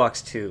like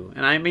Ewoks too.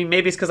 And I mean,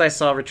 maybe it's because I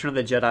saw Return of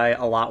the Jedi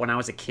a lot when I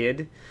was a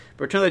kid.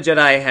 But Return of the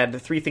Jedi had the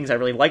three things I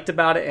really liked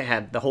about it. It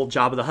had the whole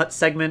Jabba the Hutt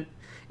segment.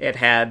 It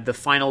had the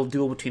final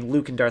duel between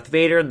Luke and Darth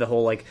Vader and the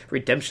whole, like,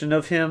 redemption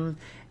of him.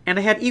 And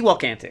it had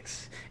Ewok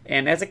antics.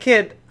 And as a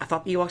kid, I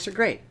thought the Ewoks are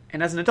great.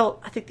 And as an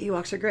adult, I think the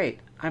Ewoks are great.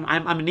 I'm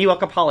an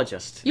Ewok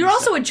apologist. You're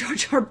also a Jar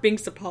Jar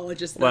Binks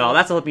apologist, though. Well,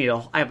 that's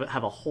I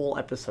have a whole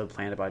episode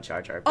planned about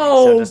Jar Jar Binks.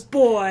 Oh, so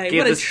boy.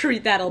 What a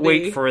treat that'll be.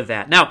 Wait for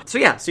that. Now, so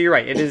you're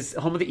right. It is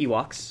home of the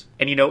Ewoks.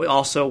 And, it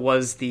also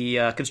was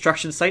the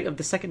construction site of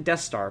the second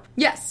Death Star.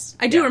 Yes,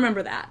 I do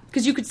remember that.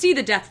 Because you could see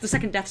the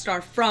second Death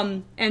Star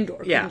from Endor,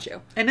 couldn't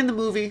you? And in the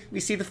movie, we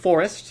see the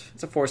forest.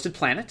 It's a forested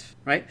planet,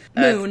 right?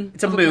 Moon.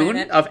 It's a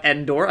moon of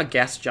Endor, a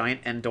gas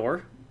giant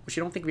Endor, which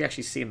you don't think we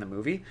actually see in the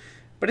movie.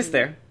 But it's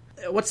there.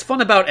 What's fun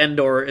about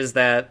Endor is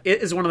that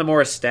it is one of the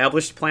more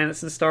established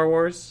planets in Star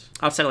Wars,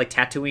 outside of, like,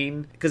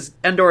 Tatooine. Because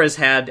Endor has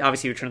had,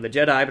 obviously, Return of the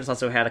Jedi, but it's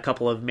also had a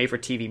couple of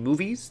made-for-TV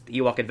movies, the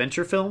Ewok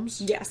adventure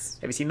films. Yes.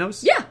 Have you seen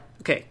those? Yeah.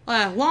 Okay.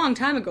 A long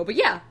time ago, but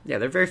yeah. Yeah,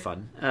 they're very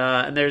fun.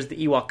 And there's the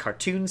Ewok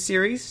cartoon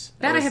series.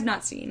 That I have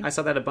not seen. I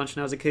saw that a bunch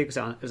when I was a kid.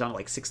 It was on at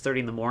like 6:30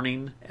 in the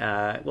morning,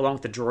 along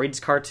with the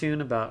Droids cartoon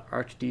about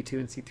R2-D2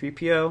 and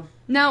C-3PO.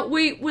 Now,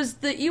 wait, was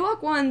the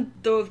Ewok one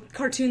the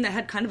cartoon that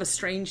had kind of a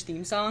strange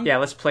theme song? Yeah,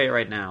 let's play it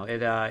right now.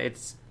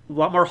 It's a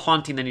lot more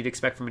haunting than you'd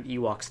expect from an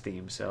Ewoks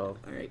theme, so...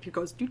 All right, here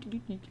goes. Yeah.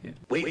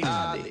 We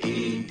are the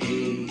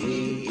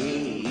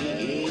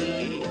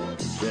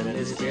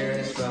Trinity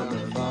spirits from the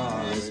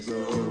forest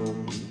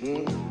room.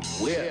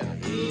 We're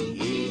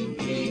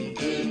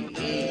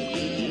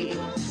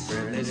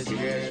Trinity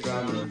spirits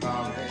from the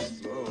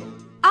forest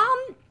room.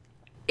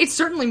 It's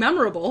certainly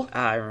memorable.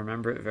 I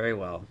remember it very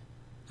well.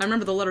 I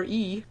remember the letter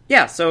E.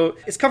 Yeah, so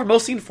it's covered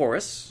mostly in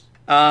forests,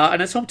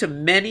 and it's home to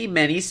many,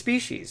 many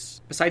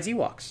species, besides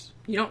Ewoks.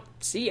 You don't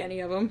see any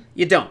of them.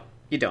 You don't.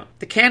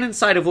 The canon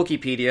side of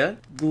Wikipedia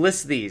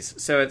lists these.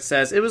 So it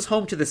says, it was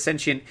home to the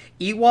sentient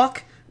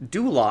Ewok,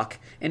 Dulok,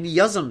 and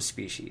Yuzum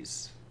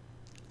species.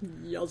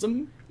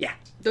 Yuzum? Yeah.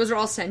 Those are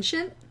all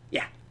sentient?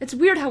 Yeah. It's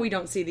weird how we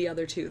don't see the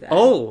other two, then.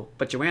 Oh,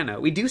 but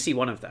Joanna, we do see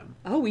one of them.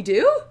 Oh, we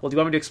do? Well, do you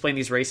want me to explain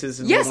these races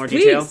in a Yes, little more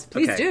please. detail?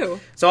 Please do.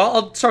 So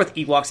I'll start with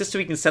Ewoks, just so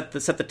we can set the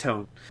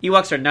tone.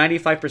 Ewoks are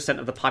 95%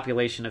 of the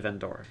population of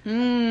Endor.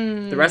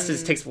 The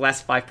rest takes the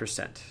last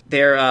 5%.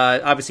 They're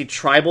obviously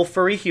tribal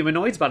furry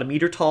humanoids, about 1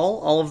 meter tall,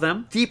 all of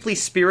them. Deeply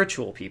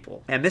spiritual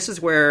people. And this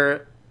is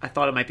where I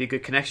thought it might be a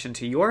good connection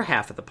to your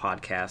half of the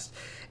podcast,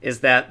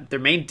 is that their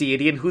main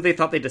deity and who they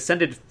thought they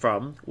descended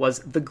from was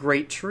the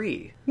Great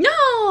Tree.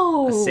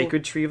 No! A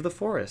sacred tree of the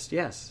forest,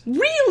 yes.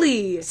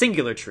 Really?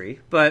 Singular tree,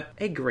 but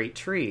a great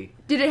tree.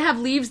 Did it have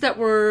leaves that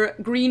were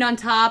green on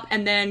top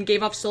and then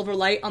gave off silver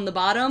light on the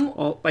bottom?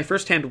 Well, my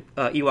first-hand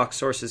Ewok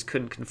sources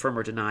couldn't confirm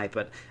or deny,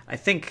 but I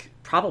think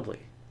probably.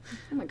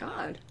 Oh my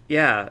god.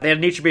 Yeah, they had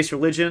a nature-based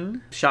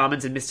religion,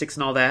 shamans and mystics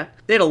and all that.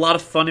 They had a lot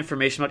of fun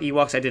information about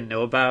Ewoks I didn't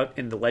know about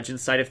in the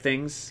legend side of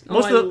things.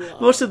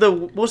 Most of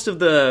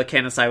the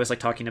canon side was like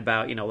talking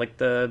about, like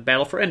the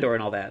battle for Endor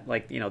and all that,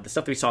 like, the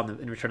stuff that we saw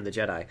in Return of the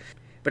Jedi.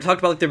 But talked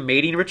about like their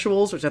mating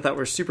rituals, which I thought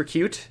were super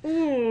cute.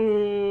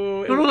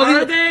 Ooh, No,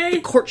 are they?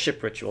 The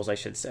courtship rituals, I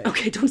should say.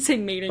 Okay, don't say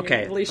mating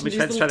Okay, in relation to let me these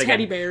try little that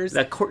teddy again. bears.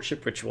 The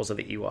courtship rituals of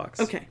the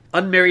Ewoks. Okay.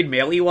 Unmarried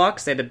male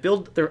Ewoks, they had to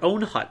build their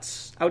own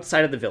huts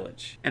outside of the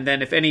village. And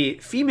then if any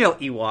female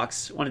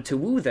Ewoks wanted to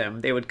woo them,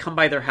 they would come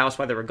by their house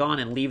while they were gone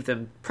and leave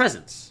them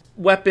presents.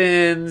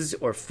 Weapons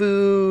or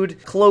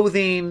food,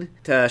 clothing,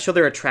 to show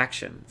their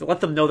attraction. To let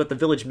them know that the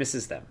village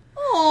misses them.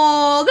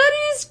 Aw, that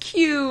is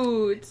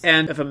cute.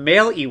 And if a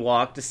male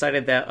Ewok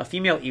decided that a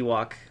female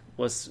Ewok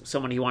was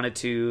someone he wanted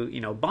to,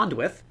 bond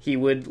with, he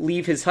would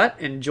leave his hut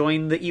and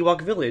join the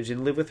Ewok village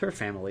and live with her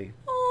family.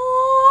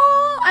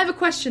 Aw, I have a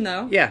question,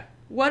 though. Yeah.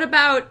 What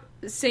about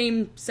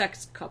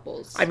same-sex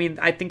couples? I mean,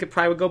 I think it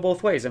probably would go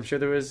both ways. I'm sure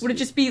there was... Would it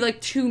just be like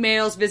two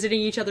males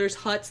visiting each other's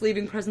huts,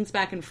 leaving presents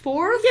back and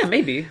forth? Yeah,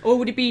 maybe. Or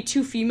would it be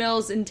two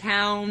females in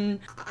town?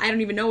 I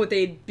don't even know what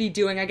they'd be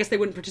doing. I guess they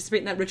wouldn't participate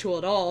in that ritual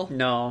at all.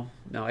 No,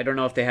 No, I don't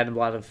know if they had a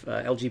lot of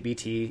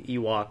LGBT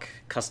Ewok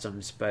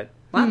customs, but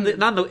not in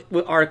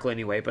the article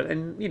anyway. But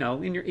in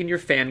your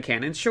fan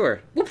canon,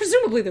 sure. Well,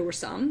 presumably there were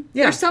some.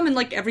 Yeah. There's some in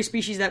like every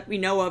species that we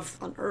know of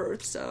on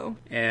Earth. So.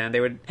 And they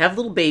would have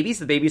little babies.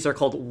 The babies are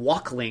called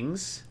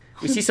walklings.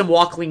 We see some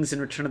walklings in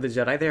Return of the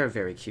Jedi. They are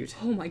very cute.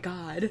 Oh my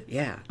god.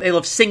 Yeah. They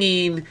love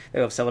singing. They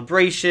love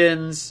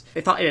celebrations. They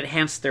thought it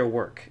enhanced their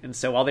work. And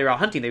so while they were out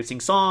hunting, they would sing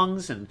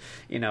songs and,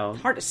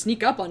 Hard to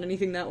sneak up on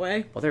anything that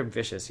way. Well, they're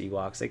vicious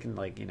Ewoks. They can,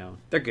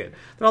 they're good.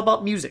 They're all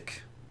about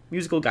music.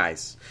 Musical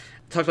guys.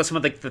 Talked about some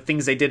of the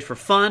things they did for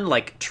fun,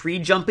 like tree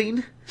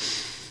jumping.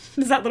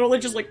 Is that literally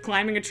just like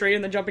climbing a tree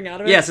and then jumping out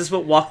of it? Yes, this is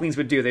what walklings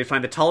would do. They'd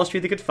find the tallest tree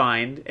they could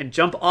find and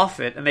jump off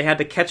it, and they had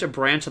to catch a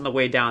branch on the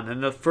way down.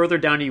 And the further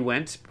down you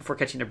went before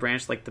catching a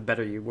branch, like the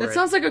better you were. That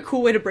sounds like a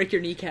cool way to break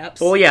your kneecaps.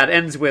 Well, yeah, it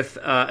ends with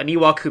an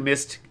Ewok who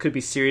missed could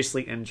be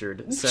seriously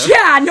injured. So.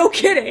 Yeah, no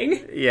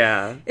kidding.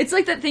 Yeah. It's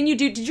like that thing you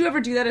do. Did you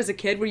ever do that as a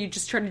kid where you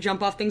just try to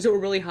jump off things that were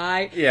really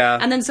high? Yeah.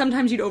 And then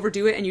sometimes you'd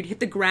overdo it and you'd hit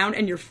the ground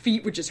and your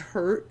feet would just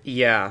hurt?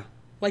 Yeah.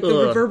 Like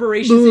the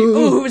reverberations.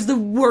 Oh, it was the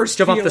worst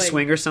Jump feeling. off the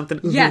swing or something?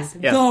 Yes,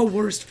 Yeah. the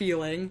worst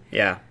feeling.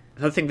 Yeah.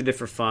 Another thing they did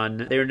for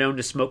fun, they were known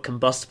to smoke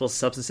combustible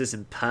substances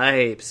in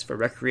pipes for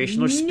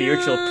recreational or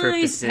spiritual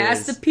purposes.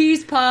 Pass the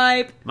peace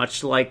pipe.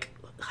 Much like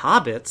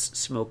hobbits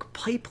smoke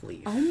pipe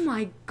leaf. Oh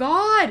my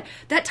god.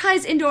 That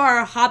ties into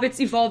our hobbits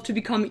evolved to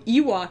become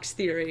Ewoks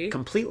theory.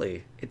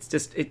 Completely. It's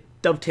just, it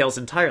dovetails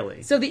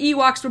entirely. So the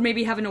Ewoks were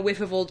maybe having a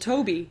whiff of Old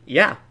Toby.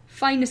 Yeah.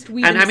 Finest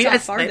weed And in I mean,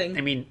 South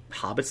Farthing.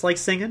 hobbits like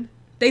singing.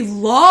 They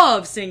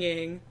love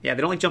singing. Yeah,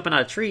 they don't like jumping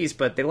out of trees,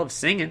 but they love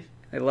singing.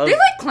 They like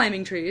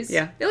climbing trees.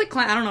 Yeah. They like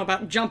I don't know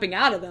about jumping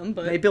out of them,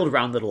 but They build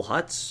round little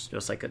huts,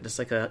 just like a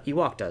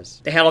Ewok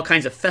does. They had all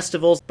kinds of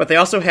festivals, but they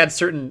also had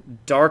certain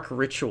dark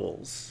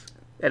rituals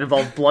that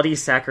involved bloody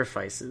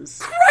sacrifices.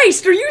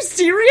 Christ, are you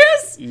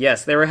serious?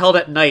 Yes, they were held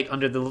at night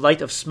under the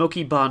light of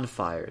smoky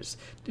bonfires,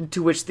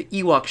 into which the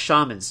Ewok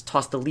shamans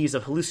tossed the leaves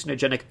of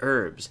hallucinogenic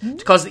herbs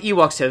to cause the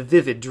Ewoks to have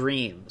vivid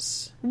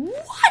dreams.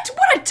 What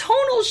a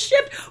tonal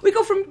shift! We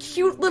go from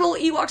cute little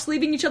Ewoks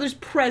leaving each other's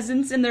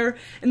presents in their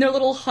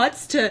little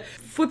huts to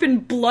flipping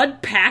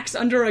blood packs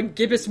under a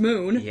gibbous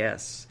moon.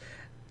 Yes.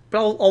 But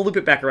I'll loop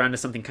it back around to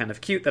something kind of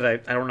cute that I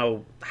don't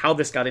know how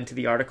this got into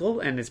the article,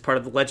 and it's part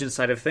of the legend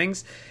side of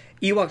things.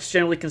 Ewoks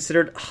generally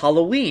considered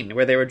Halloween,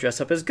 where they would dress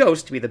up as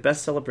ghosts, to be the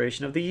best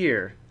celebration of the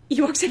year.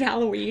 Ewoks at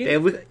Halloween?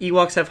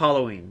 Ewoks have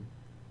Halloween,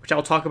 which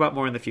I'll talk about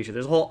more in the future.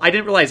 I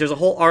didn't realize there's a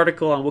whole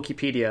article on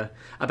Wikipedia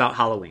about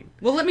Halloween.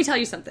 Well, let me tell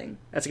you something.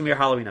 That's going to be our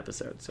Halloween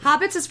episode. So.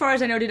 Hobbits, as far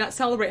as I know, did not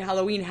celebrate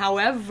Halloween.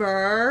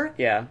 However,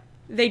 Yeah.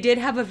 they did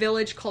have a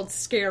village called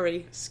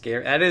Scary.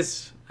 That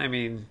is, I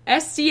mean...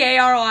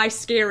 Scari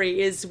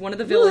Scary is one of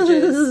the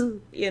villages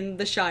in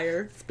the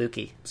Shire.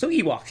 Spooky. So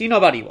Ewoks. You know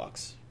about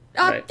Ewoks.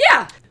 Right.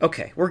 Yeah.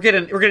 Okay, we're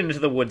getting into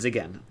the woods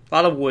again. A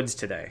lot of woods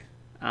today.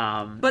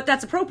 But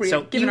that's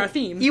appropriate, given our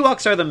theme.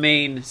 Ewoks are the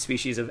main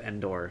species of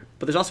Endor,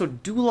 but there's also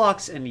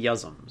Duloks and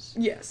Yuzums.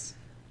 Yes.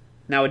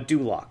 Now, a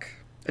Dulok.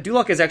 A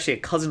Dulok is actually a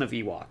cousin of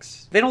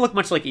Ewoks. They don't look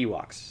much like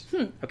Ewoks.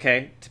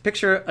 Okay? To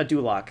picture a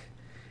Dulok,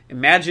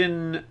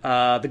 imagine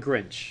the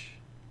Grinch.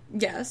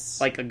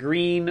 Yes. Like a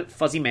green,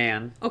 fuzzy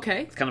man.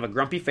 Okay. With kind of a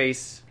grumpy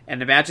face.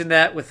 And imagine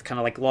that with kind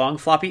of like long,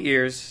 floppy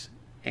ears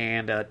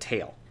and a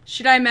tail.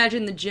 Should I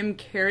imagine the Jim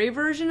Carrey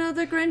version of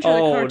the Grinch or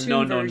the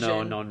cartoon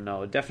version?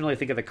 No. Definitely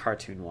think of the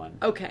cartoon one.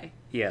 Okay.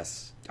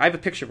 Yes. I have a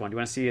picture of one. Do you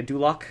want to see a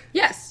Dulok?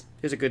 Yes.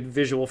 Here's a good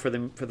visual for the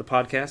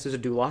podcast. There's a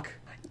Dulok.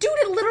 Dude,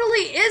 it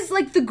literally is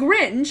like the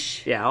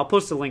Grinch. Yeah, I'll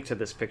post a link to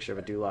this picture of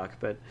a Dulok,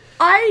 but...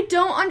 I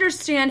don't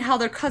understand how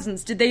they're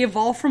cousins. Did they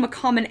evolve from a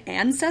common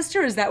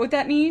ancestor? Is that what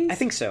that means? I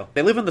think so.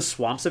 They live in the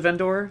swamps of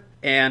Endor,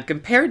 and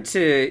compared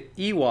to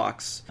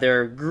Ewoks,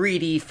 they're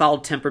greedy,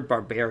 foul-tempered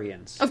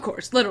barbarians. Of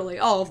course, literally,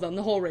 all of them,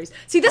 the whole race.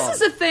 See, this is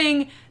the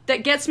thing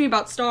that gets me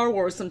about Star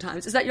Wars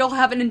sometimes, is that you'll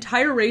have an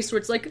entire race where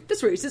it's like,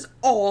 this race is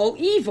all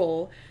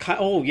evil.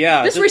 Oh,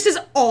 yeah. This race is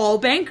all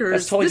bankers.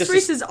 That's totally this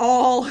race is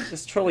all...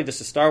 It's totally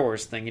just a Star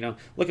Wars thing, you know?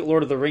 Look at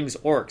Lord of the Rings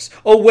orcs.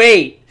 Oh,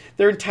 wait!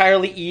 They're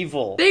entirely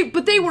evil.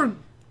 But they were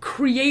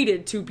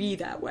created to be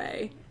that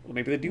way. Well,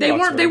 maybe the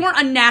Duloks They weren't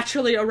a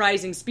naturally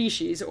arising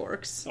species,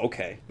 orcs.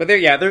 Okay. But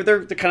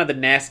they're kind of the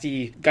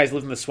nasty guys who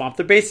live in the swamp.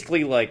 They're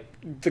basically like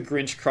the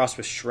Grinch crossed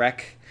with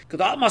Shrek.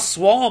 Because I'm a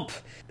swamp!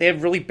 They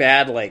have really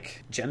bad,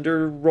 like,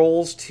 gender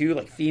roles, too.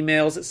 Like,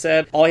 females, it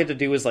said. All you had to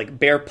do was, like,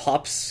 bear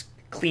pups,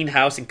 clean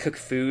house, and cook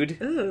food.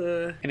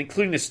 Ugh. And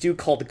including a stew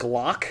called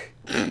Glock,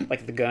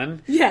 like the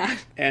gun. Yeah.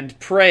 And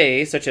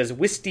prey, such as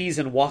Wisties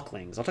and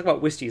Walklings. I'll talk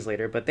about Wisties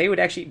later, but they would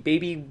actually eat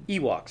baby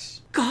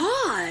Ewoks.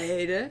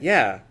 God!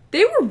 Yeah.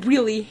 They were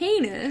really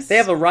heinous. They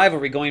have a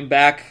rivalry going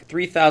back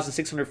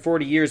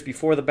 3,640 years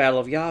before the Battle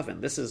of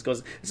Yavin. This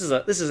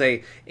is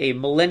a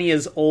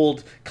millennia's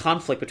old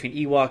conflict between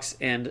Ewoks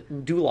and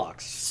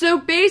Duloks. So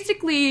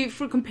basically,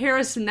 for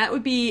comparison, that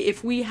would be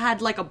if we had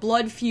like a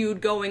blood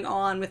feud going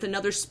on with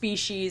another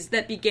species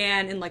that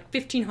began in like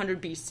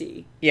 1500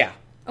 BC. Yeah.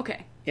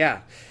 Okay.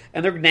 Yeah.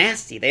 And they're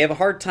nasty. They have a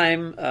hard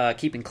time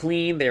keeping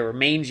clean. They're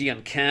mangy,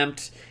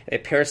 unkempt. They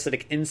have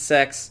parasitic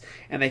insects.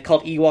 And they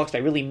called Ewoks by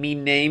really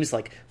mean names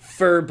like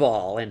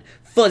Furball and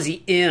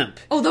Fuzzy Imp.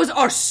 Oh, those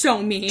are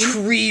so mean.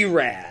 Tree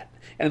Rat.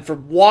 And for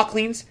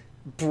Walklings,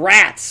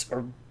 Brats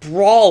or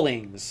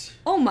Brawlings.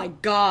 Oh my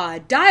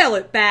god, dial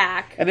it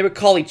back. And they would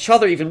call each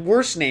other even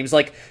worse names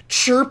like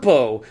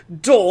Chirpo,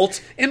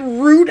 Dolt,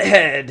 and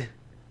Roothead.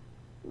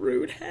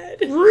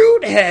 Rudehead.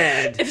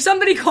 Roothead! If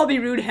somebody called me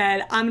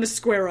Rudehead, I'm gonna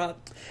square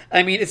up.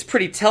 I mean, it's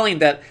pretty telling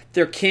that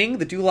their king,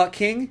 the Duloc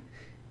king,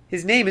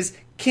 his name is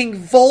King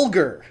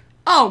Vulgar.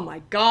 Oh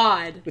my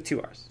god. With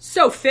 2 R's.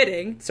 So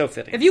fitting. So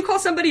fitting. If you call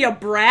somebody a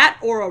brat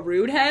or a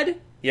rudehead,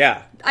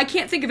 Yeah. I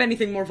can't think of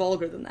anything more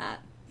vulgar than that.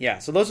 Yeah,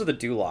 so those are the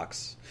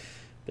Dulocs.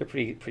 They're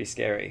pretty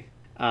scary.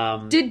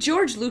 Did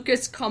George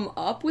Lucas come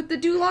up with the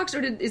Dulocs,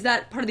 or is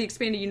that part of the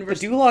expanded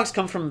universe? The Dulocs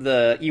come from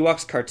the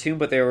Ewoks cartoon,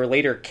 but they were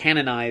later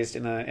canonized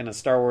in a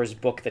Star Wars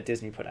book that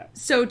Disney put out.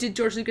 So did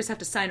George Lucas have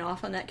to sign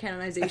off on that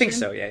canonization? I think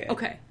so, yeah.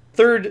 Okay.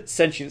 Third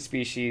sentient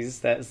species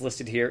that is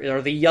listed here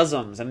are the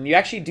Yuzums, and you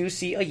actually do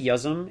see a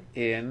Yuzum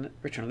in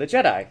Return of the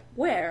Jedi.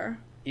 Where?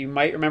 You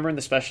might remember in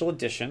the special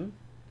edition,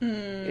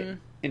 in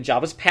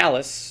Jabba's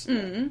palace,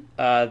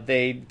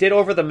 they did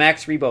over the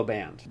Max Rebo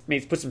band.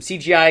 Put some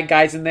CGI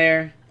guys in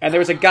there, and there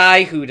was a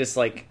guy who just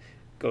like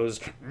goes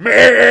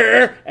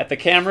meh at the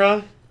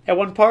camera at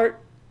one part.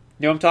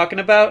 You know what I'm talking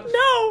about? No,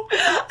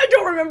 I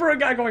don't remember a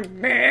guy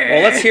going meh.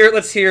 Well, let's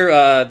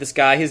hear this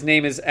guy. His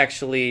name is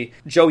actually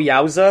Joe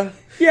Yowza.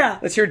 Yeah.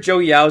 Let's hear Joe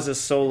Yowza's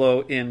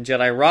solo in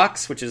Jedi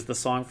Rocks, which is the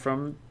song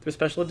from the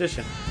special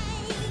edition.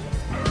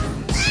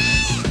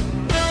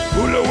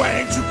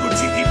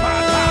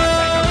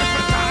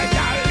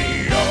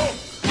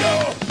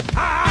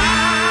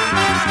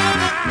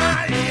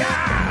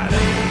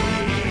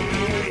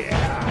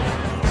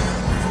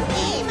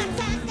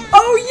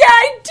 Oh yeah,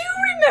 I do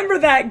remember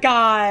that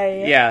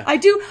guy. Yeah. I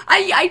do.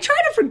 I try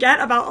to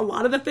forget about a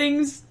lot of the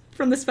things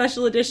from the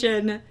special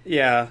edition.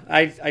 Yeah,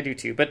 I do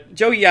too. But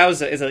Joe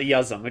Yowza is a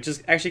Yuzum, which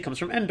actually comes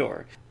from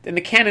Endor. In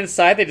the canon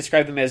side, they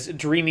describe them as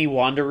dreamy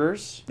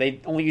wanderers.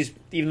 They only use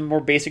even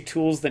more basic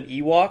tools than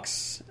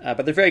Ewoks,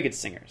 but they're very good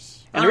singers.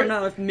 And I don't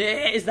know if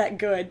meh is that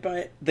good,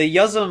 but... The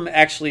Yuzum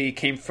actually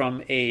came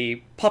from a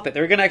puppet. They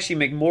were going to actually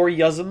make more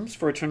Yuzums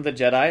for Return of the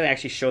Jedi. They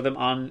actually show them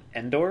on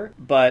Endor.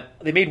 But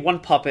they made one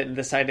puppet and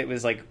decided it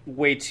was like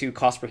way too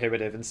cost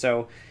prohibitive. And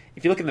so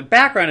if you look in the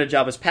background of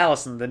Jabba's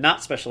palace in the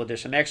not special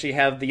edition, they actually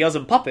have the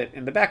Yuzum puppet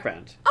in the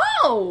background.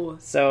 Oh!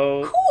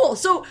 So cool.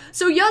 So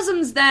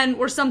Yuzums then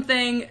were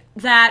something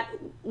that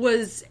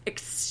was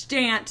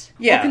extant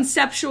or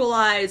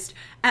conceptualized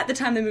at the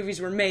time the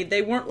movies were made.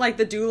 They weren't like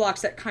the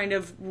Dulocs that kind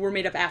of were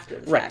made up after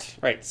the fact.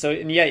 Right. So,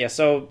 and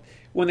so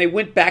when they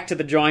went back to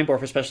the drawing board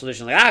for special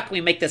edition, like, can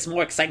we make this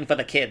more exciting for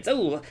the kids?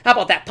 Ooh, how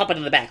about that puppet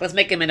in the back? Let's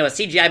make him into a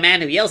CGI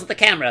man who yells at the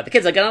camera. The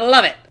kids are gonna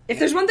love it. If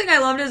there's one thing I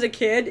loved as a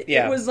kid,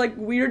 it was like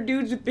weird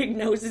dudes with big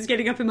noses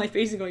getting up in my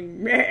face and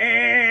going,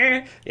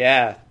 meh.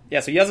 Yeah,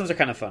 so Yuzums are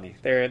kind of funny.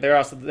 They're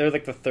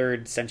like the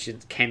third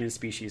sentient canon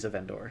species of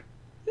Endor.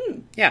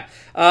 Yeah.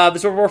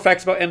 There's more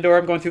facts about Endor.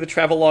 I'm going through the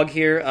travelogue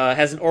here. It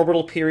has an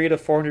orbital period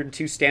of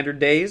 402 standard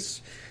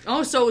days.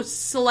 Oh, so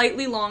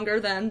slightly longer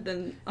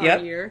than our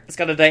year. It's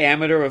got a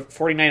diameter of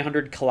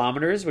 4,900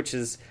 kilometers, which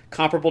is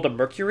comparable to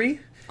Mercury.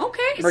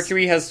 Okay.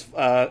 Mercury is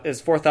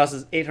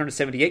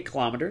 4,878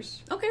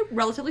 kilometers. Okay,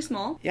 relatively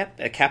small. Yep.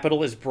 The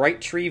capital is Bright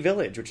Tree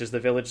Village, which is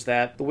the village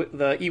that the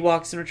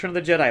Ewoks in Return of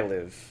the Jedi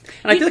live.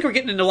 And I feel like we're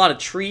getting into a lot of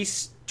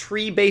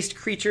tree-based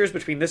creatures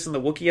between this and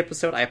the Wookiee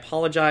episode. I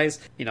apologize.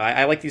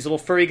 I like these little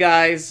furry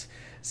guys.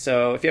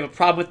 So if you have a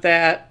problem with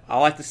that,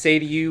 all I have to say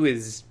to you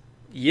is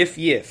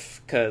yiff,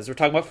 because we're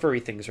talking about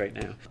furry things right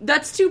now.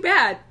 That's too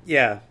bad.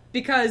 Yeah.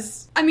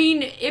 Because, I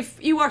mean,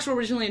 if Ewoks were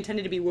originally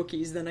intended to be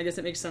Wookiees, then I guess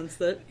it makes sense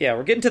that... Yeah,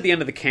 we're getting to the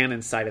end of the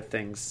canon side of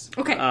things.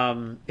 Okay.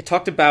 It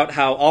talked about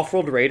how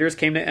off-world raiders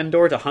came to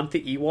Endor to hunt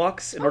the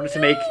Ewoks in order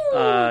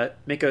to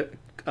make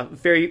a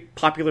very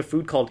popular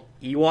food called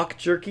Ewok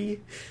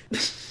jerky.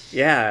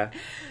 Yeah.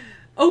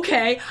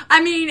 Okay.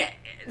 I mean,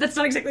 that's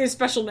not exactly a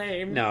special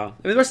name. No.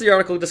 I mean, the rest of the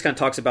article just kind of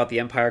talks about the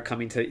Empire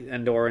coming to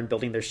Endor and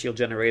building their shield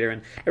generator,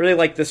 and I really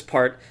like this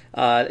part.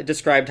 It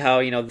described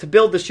how, to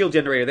build the shield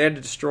generator, they had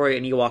to destroy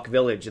an Ewok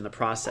village in the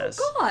process.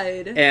 Oh,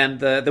 God. And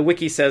the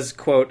wiki says,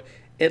 quote,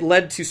 "It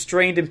led to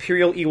strained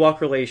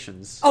Imperial-Ewok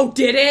relations." Oh,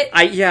 did it?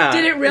 Yeah.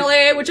 Did it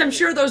really? Which I'm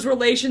sure those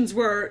relations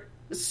were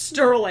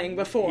sterling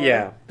before.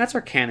 Yeah, that's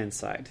our canon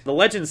side. The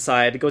legend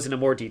side goes into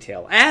more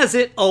detail, as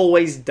it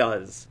always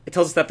does. It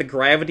tells us that the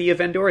gravity of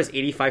Endor is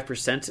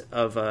 85%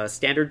 of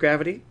standard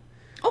gravity.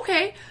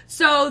 Okay,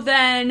 so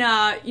then,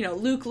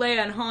 Luke,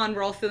 Leia, and Han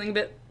were all feeling a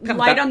bit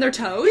light on their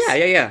toes?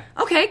 Yeah.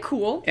 Okay,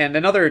 cool. And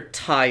another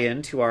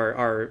tie-in to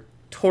our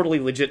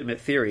totally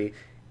legitimate theory,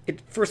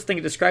 first thing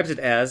it describes it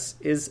as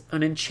is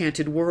an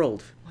enchanted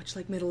world. Much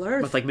like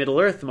Middle-earth. Much like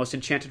Middle-earth, the most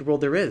enchanted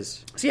world there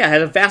is. So yeah, it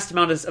had a vast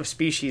amount of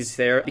species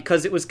there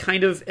because it was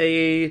kind of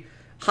a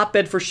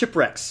hotbed for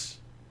shipwrecks.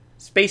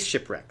 Space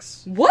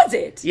shipwrecks. Was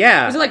it?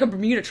 Yeah. Was it like a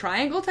Bermuda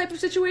Triangle type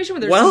of situation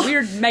where there's Well, some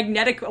weird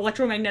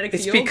electromagnetic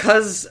It's field?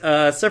 because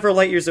several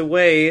light years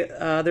away,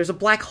 there's a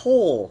black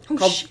hole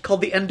called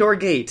the Endor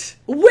Gate.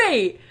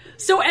 Wait,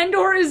 so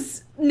Endor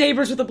is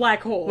neighbors with a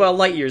black hole? Well,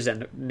 light years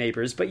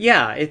neighbors, but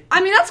yeah.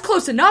 I mean, that's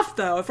close enough,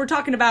 though, if we're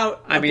talking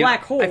about a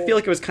black hole. I feel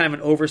like it was kind of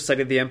an oversight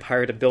of the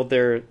Empire to build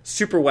their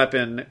super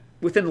weapon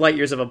within light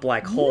years of a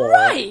black hole.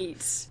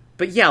 Right!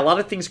 But yeah, a lot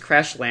of things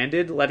crash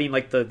landed, letting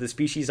like the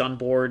species on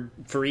board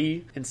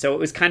free, and so it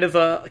was kind of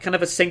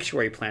a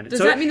sanctuary planet. Does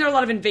that mean there are a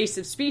lot of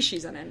invasive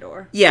species on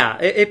Endor? Yeah,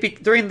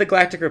 during the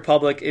Galactic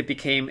Republic, it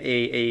became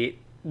a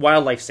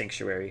wildlife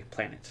sanctuary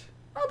planet.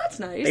 Oh, that's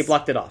nice. They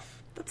blocked it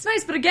off. That's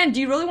nice, but again, do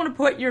you really want to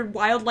put your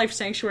wildlife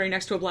sanctuary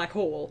next to a black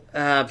hole?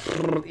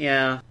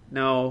 Yeah,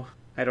 no,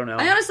 I don't know.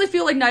 I honestly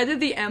feel like neither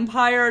the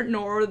Empire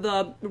nor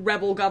the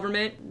rebel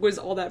government was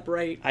all that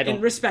bright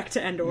in respect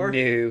to Endor.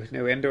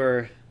 No,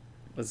 Endor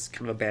was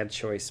kind of a bad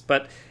choice.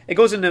 But it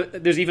goes into,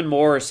 there's even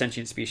more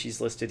sentient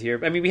species listed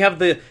here. I mean, we have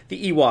the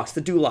Ewoks,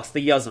 the Duloks,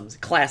 the Yuzums,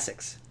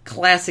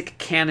 classic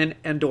canon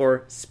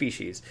Endor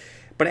species.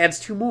 But it adds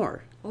two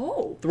more.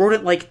 Oh. The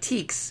rodent-like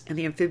teaks and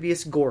the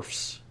amphibious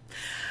gorfs.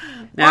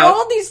 Now, are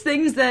all these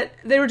things that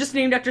they were just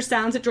named after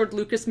sounds that George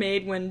Lucas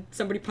made when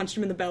somebody punched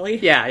him in the belly?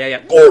 Yeah.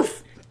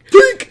 Gorf!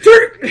 Teak!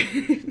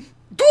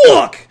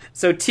 Dulok!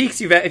 So teaks,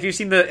 if you've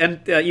seen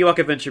the Ewok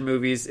Adventure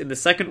movies, in the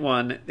second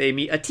one, they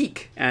meet a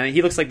teak. And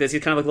he looks like this.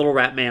 He's kind of like a little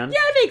rat man. Yeah,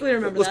 I vaguely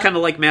remember that. Looks kind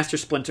of like Master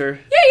Splinter.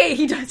 Yeah,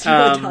 he does. He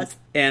really does.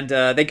 And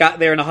they got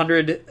there in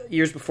 100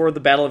 years before the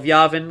Battle of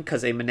Yavin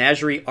because a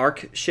Menagerie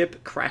Ark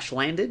ship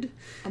crash-landed.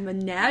 A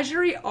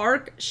Menagerie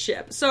Ark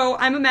ship. So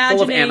I'm imagining...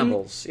 Full of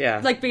animals,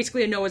 yeah. Like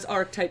basically a Noah's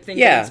Ark type thing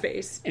in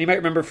space. And you might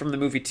remember from the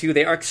movie, too,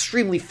 they are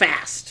extremely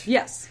fast.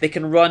 Yes. They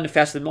can run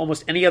faster than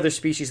almost any other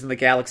species in the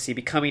galaxy,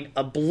 becoming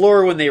a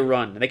blur when they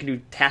run. They can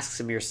do tasks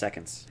in mere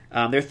seconds.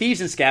 They're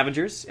thieves and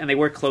scavengers, and they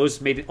wear clothes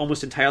made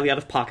almost entirely out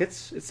of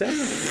pockets, it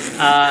says.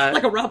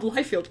 Like a Rob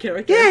Liefeld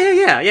character.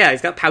 Yeah.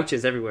 He's got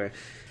pouches everywhere.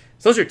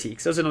 So those are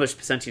teaks. Those are another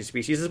sentient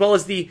species, as well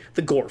as the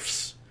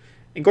gorfs.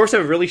 And gorfs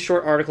have a really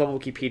short article on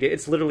Wikipedia.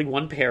 It's literally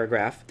one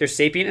paragraph. They're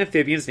sapient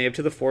amphibians native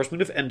to the forest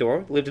moon of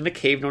Endor, lived in a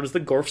cave known as the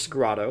Gorf's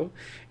Grotto,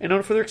 and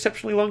known for their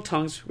exceptionally long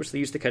tongues, which they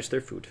use to catch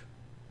their food.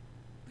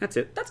 That's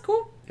it. That's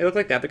cool. They look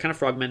like that. They're kind of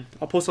frogmen.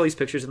 I'll post all these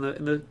pictures in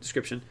the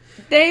description.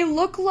 They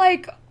look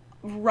like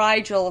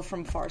Rigel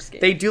from Farscape.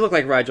 They do look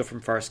like Rigel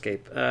from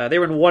Farscape. They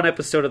were in one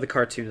episode of the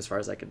cartoon, as far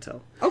as I can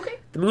tell. Okay.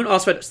 The moon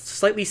also had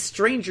slightly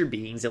stranger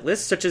beings it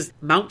lists, such as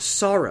Mount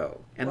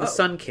Sorrow and the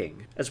Sun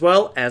King, as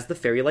well as the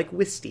fairy-like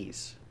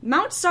Wisties.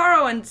 Mount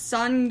Sorrow and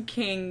Sun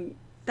King,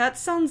 that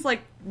sounds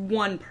like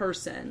one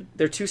person.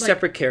 They're two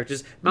separate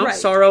characters. Mount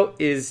Sorrow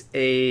is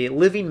a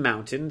living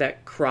mountain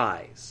that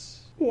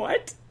cries.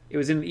 What? It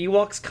was in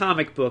Ewok's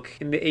comic book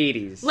in the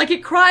 80s. Like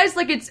it cries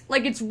like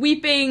it's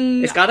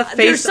weeping. It's got a face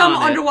There's some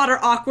on it. underwater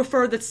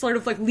aquifer that's sort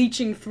of like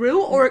leaching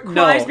through, or it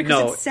cries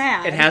because it's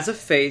sad. It has a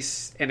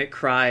face, and it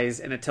cries,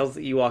 and it tells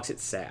the Ewoks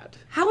it's sad.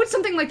 How would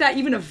something like that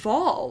even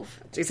evolve?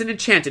 It's an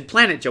enchanted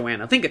planet,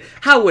 Joanna. Think,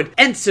 how would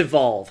Ents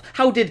evolve?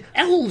 How did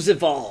elves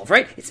evolve,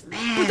 right? It's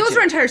magic. But those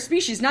are entire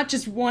species, not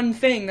just one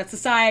thing that's the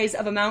size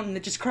of a mountain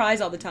that just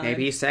cries all the time.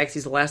 Maybe he's sad 'cause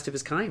he's the last of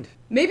his kind.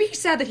 Maybe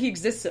he's sad that he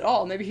exists at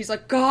all. Maybe he's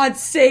like,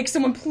 God's sake,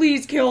 someone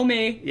please kill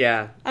me.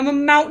 Yeah. I'm a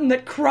mountain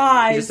that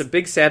cries. He's just a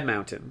big sad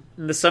mountain.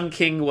 And the Sun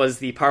King was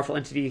the powerful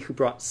entity who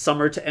brought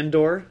summer to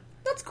Endor.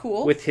 That's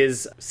cool. With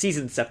his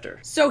season scepter.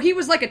 So he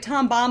was like a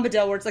Tom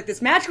Bombadil, where it's like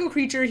this magical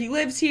creature, he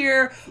lives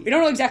here, we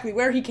don't know exactly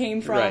where he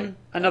came from. Right.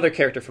 Another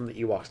character from the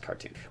Ewoks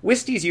cartoon.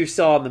 Wisties you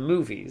saw in the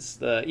movies,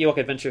 the Ewok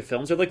Adventure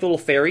films, they're like little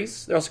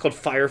fairies. They're also called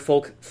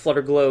firefolk,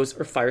 flutterglows,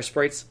 or fire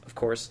sprites, of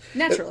course.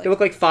 Naturally. They look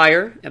like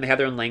fire, and they have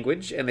their own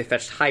language, and they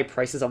fetched high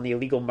prices on the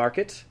illegal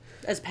market.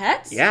 As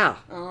pets? Yeah.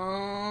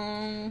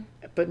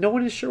 But no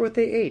one is sure what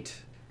they ate.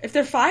 If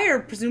they're fire,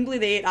 presumably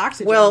they ate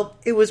oxygen. Well,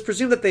 it was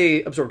presumed that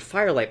they absorbed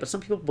firelight, but some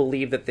people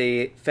believe that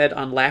they fed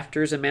on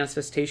laughters and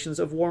manifestations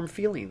of warm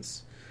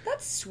feelings.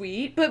 That's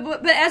sweet.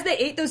 But as they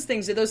ate those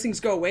things, did those things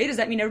go away? Does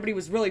that mean everybody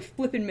was really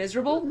flippin'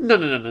 miserable? No.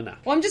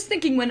 Well, I'm just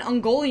thinking when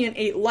Ungoliant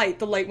ate light,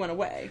 the light went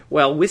away.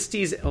 Well,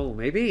 Wisties... Oh,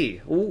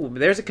 maybe. Ooh,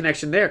 there's a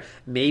connection there.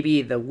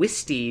 Maybe the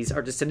Wisties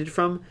are descended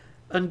from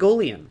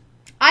Ungoliant.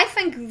 I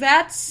think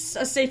that's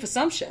a safe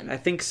assumption. I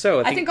think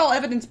so. I think all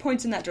evidence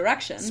points in that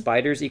direction.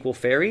 Spiders equal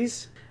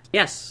fairies?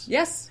 Yes.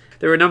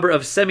 There are a number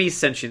of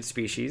semi-sentient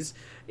species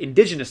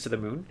indigenous to the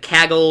moon.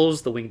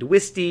 Kaggles, the winged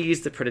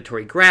Wisties, the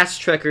predatory grass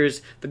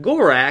trekkers, the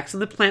Goraks,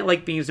 and the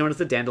plant-like beings known as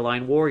the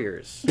dandelion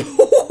warriors.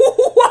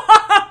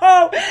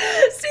 Wow! See,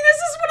 this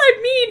is what I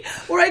mean,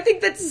 where I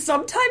think that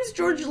sometimes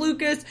George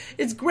Lucas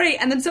is great,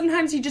 and then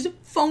sometimes he just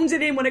phones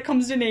it in when it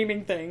comes to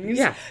naming things.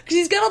 Yeah. Because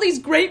he's got all these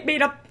great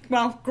made-up,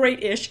 well,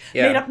 great-ish,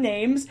 made-up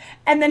names,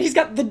 and then he's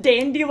got the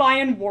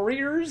dandelion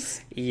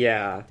warriors.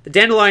 Yeah. The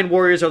dandelion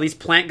warriors are these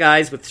plant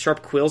guys with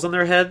sharp quills on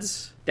their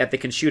heads that they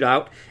can shoot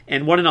out,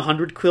 and 1 in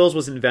 100 quills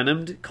was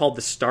envenomed, called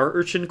the star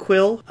urchin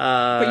quill.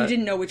 But you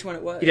didn't know which one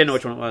it was. You didn't know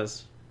which one it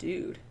was.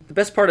 Dude. The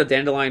best part of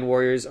Dandelion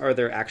Warriors are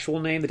their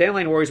actual name. The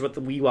Dandelion Warriors is what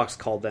the Ewoks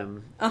called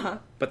them. Uh-huh.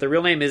 But their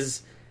real name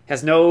has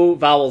no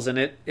vowels in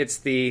it. It's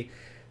the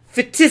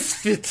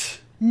Ftisfit.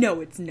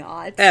 No, it's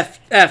not.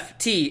 F-F-T-S-S-F-F-T.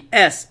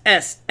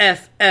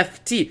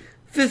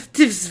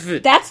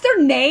 Ftisfit. That's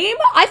their name?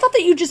 I thought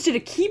that you just did a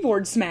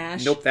keyboard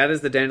smash. Nope, that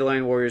is the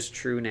Dandelion Warriors'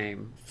 true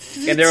name.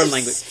 In their own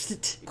language.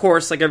 Of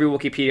course, like every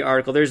Wikipedia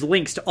article, there's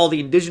links to all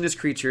the indigenous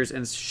creatures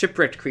and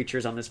shipwrecked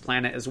creatures on this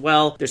planet as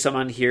well. There's some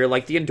on here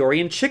like the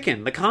Endorian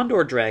chicken, the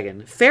Condor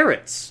dragon,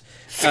 ferrets.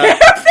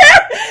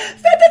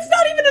 That's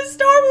not even a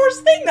Star Wars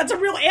thing. That's a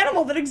real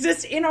animal that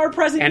exists in our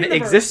present and universe.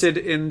 it existed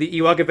in the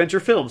Ewok Adventure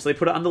films, so they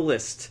put it on the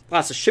list.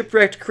 Lots of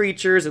shipwrecked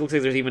creatures. It looks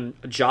like there's even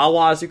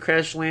Jawas who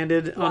crash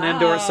landed on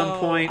Endor at some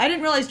point. I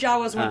didn't realize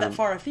Jawas went that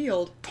far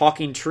afield.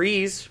 Talking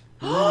trees.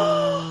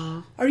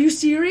 Are you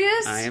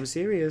serious? I am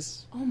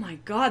serious. Oh my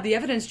god, the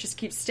evidence just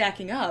keeps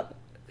stacking up.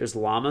 There's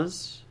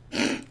llamas.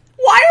 Why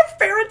are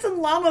ferrets and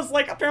llamas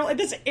like apparently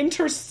this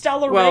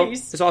interstellar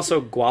race? There's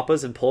also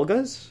guapas and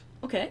pulgas.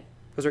 Okay.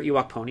 Those are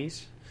Ewok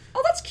ponies.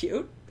 Oh, that's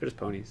cute. They're just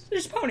ponies. They're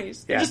just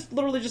ponies. Yeah. They're just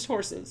literally just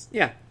horses.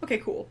 Yeah. Okay,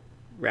 cool.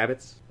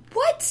 Rabbits.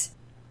 What?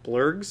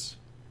 Blurgs.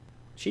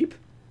 Sheep.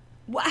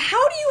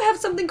 How do you have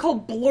something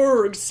called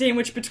blurgs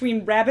sandwiched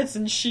between rabbits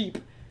and sheep?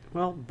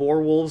 Well,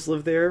 boar wolves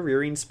live there,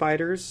 rearing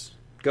spiders,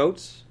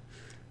 goats.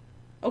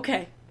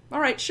 Okay.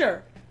 Alright,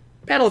 sure.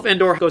 Battle of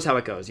Endor goes how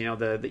it goes. You know,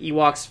 the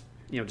Ewoks,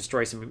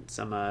 destroy some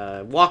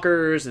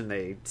walkers, and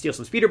they steal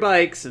some speeder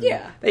bikes, and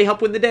they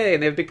help win the day,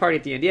 and they have a big party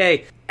at the end.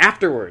 Yay!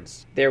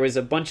 Afterwards, there was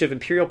a bunch of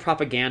Imperial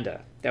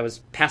propaganda that was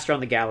passed around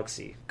the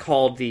galaxy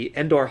called the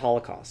Endor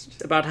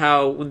Holocaust, about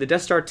how when the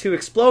Death Star 2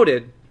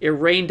 exploded, it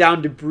rained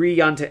down debris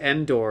onto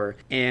Endor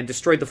and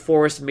destroyed the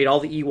forest and made all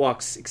the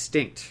Ewoks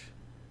extinct.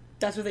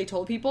 That's what they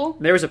told people?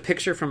 There was a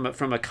picture from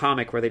a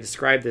comic where they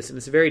described this, and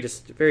it's very,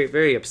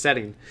 very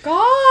upsetting.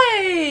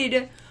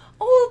 God!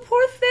 Oh,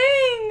 poor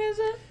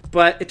thing!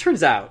 But it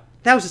turns out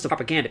that was just a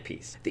propaganda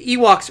piece. The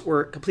Ewoks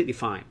were completely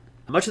fine.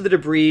 Much of the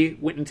debris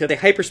went into the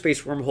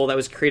hyperspace wormhole that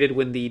was created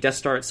when the Death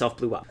Star itself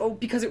blew up. Oh,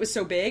 because it was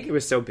so big? It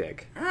was so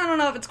big. I don't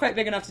know if it's quite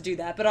big enough to do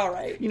that, but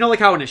alright. You know, like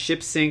how when a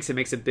ship sinks, it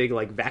makes a big,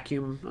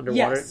 vacuum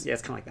underwater? Yes. Yeah,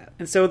 it's kind of like that.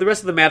 And so the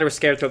rest of the matter was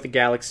scattered throughout the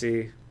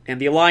galaxy,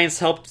 and the Alliance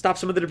helped stop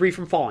some of the debris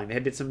from falling. They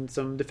did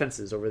some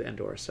defenses over the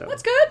Endor, so...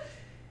 That's good.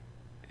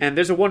 And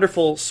there's a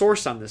wonderful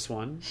source on this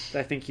one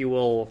that I think you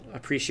will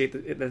appreciate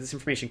that this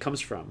information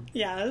comes from.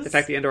 Yes. The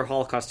fact the Endor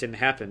Holocaust didn't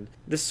happen.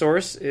 This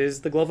source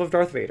is the glove of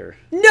Darth Vader.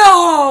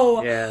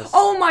 No! Yes.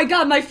 Oh my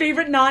god, my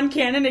favorite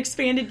non-canon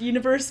expanded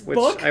universe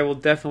book. Which I will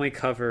definitely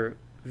cover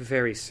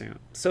very soon.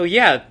 So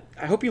yeah,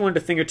 I hope you learned a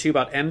thing or two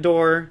about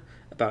Endor,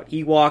 about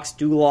Ewoks,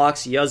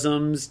 Duloks,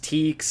 Yuzums,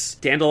 Teeks,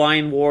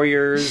 Dandelion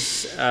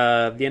Warriors,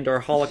 the Endor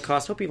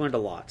Holocaust. Hope you learned a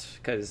lot,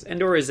 because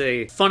Endor is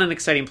a fun and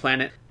exciting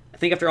planet. I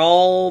think after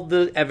all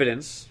the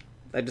evidence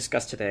I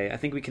discussed today, I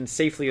think we can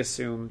safely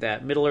assume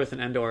that Middle-earth and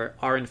Endor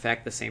are in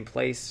fact the same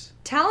place.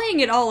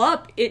 Tallying it all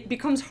up, it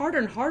becomes harder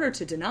and harder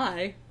to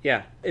deny.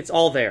 Yeah, it's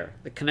all there.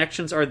 The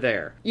connections are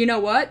there. You know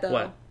what, though?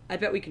 What? I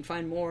bet we can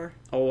find more.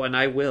 Oh, and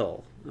I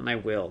will.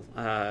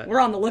 We're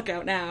on the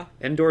lookout now.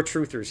 Endor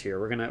truthers here.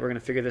 We're gonna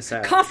figure this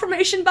out.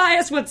 Confirmation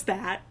bias, what's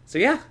that? So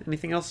yeah,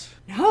 anything else?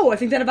 No, I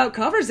think that about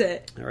covers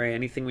it. All right,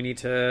 anything we need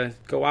to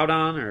go out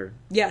on, or?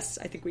 Yes,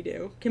 I think we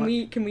do. Can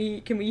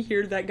we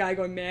hear that guy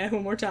going meh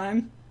one more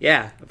time?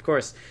 Yeah, of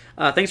course.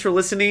 Thanks for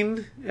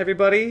listening,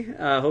 everybody.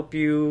 Hope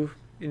you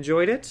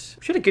enjoyed it.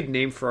 We should have a good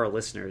name for our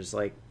listeners.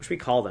 What should we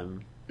call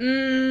them?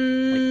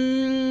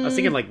 I was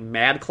thinking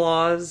Mad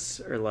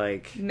Claws or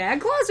Mad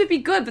Claws would be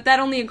good, but that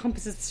only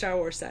encompasses the Star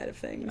Wars side of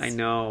things. I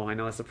know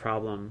that's the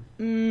problem.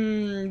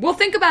 We'll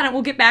think about it.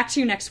 We'll get back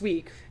to you next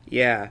week.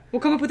 Yeah. We'll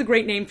come up with a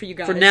great name for you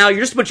guys. For now, you're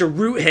just a bunch of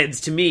root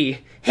heads to me.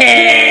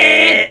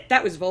 Hey!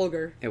 That was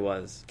vulgar. It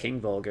was. King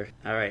Vulgar.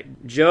 All right.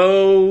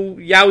 Joe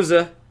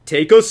Yowza,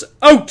 take us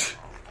out!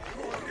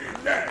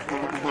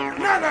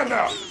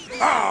 No.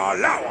 Ah,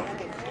 Lawa.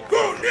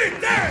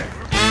 Good day.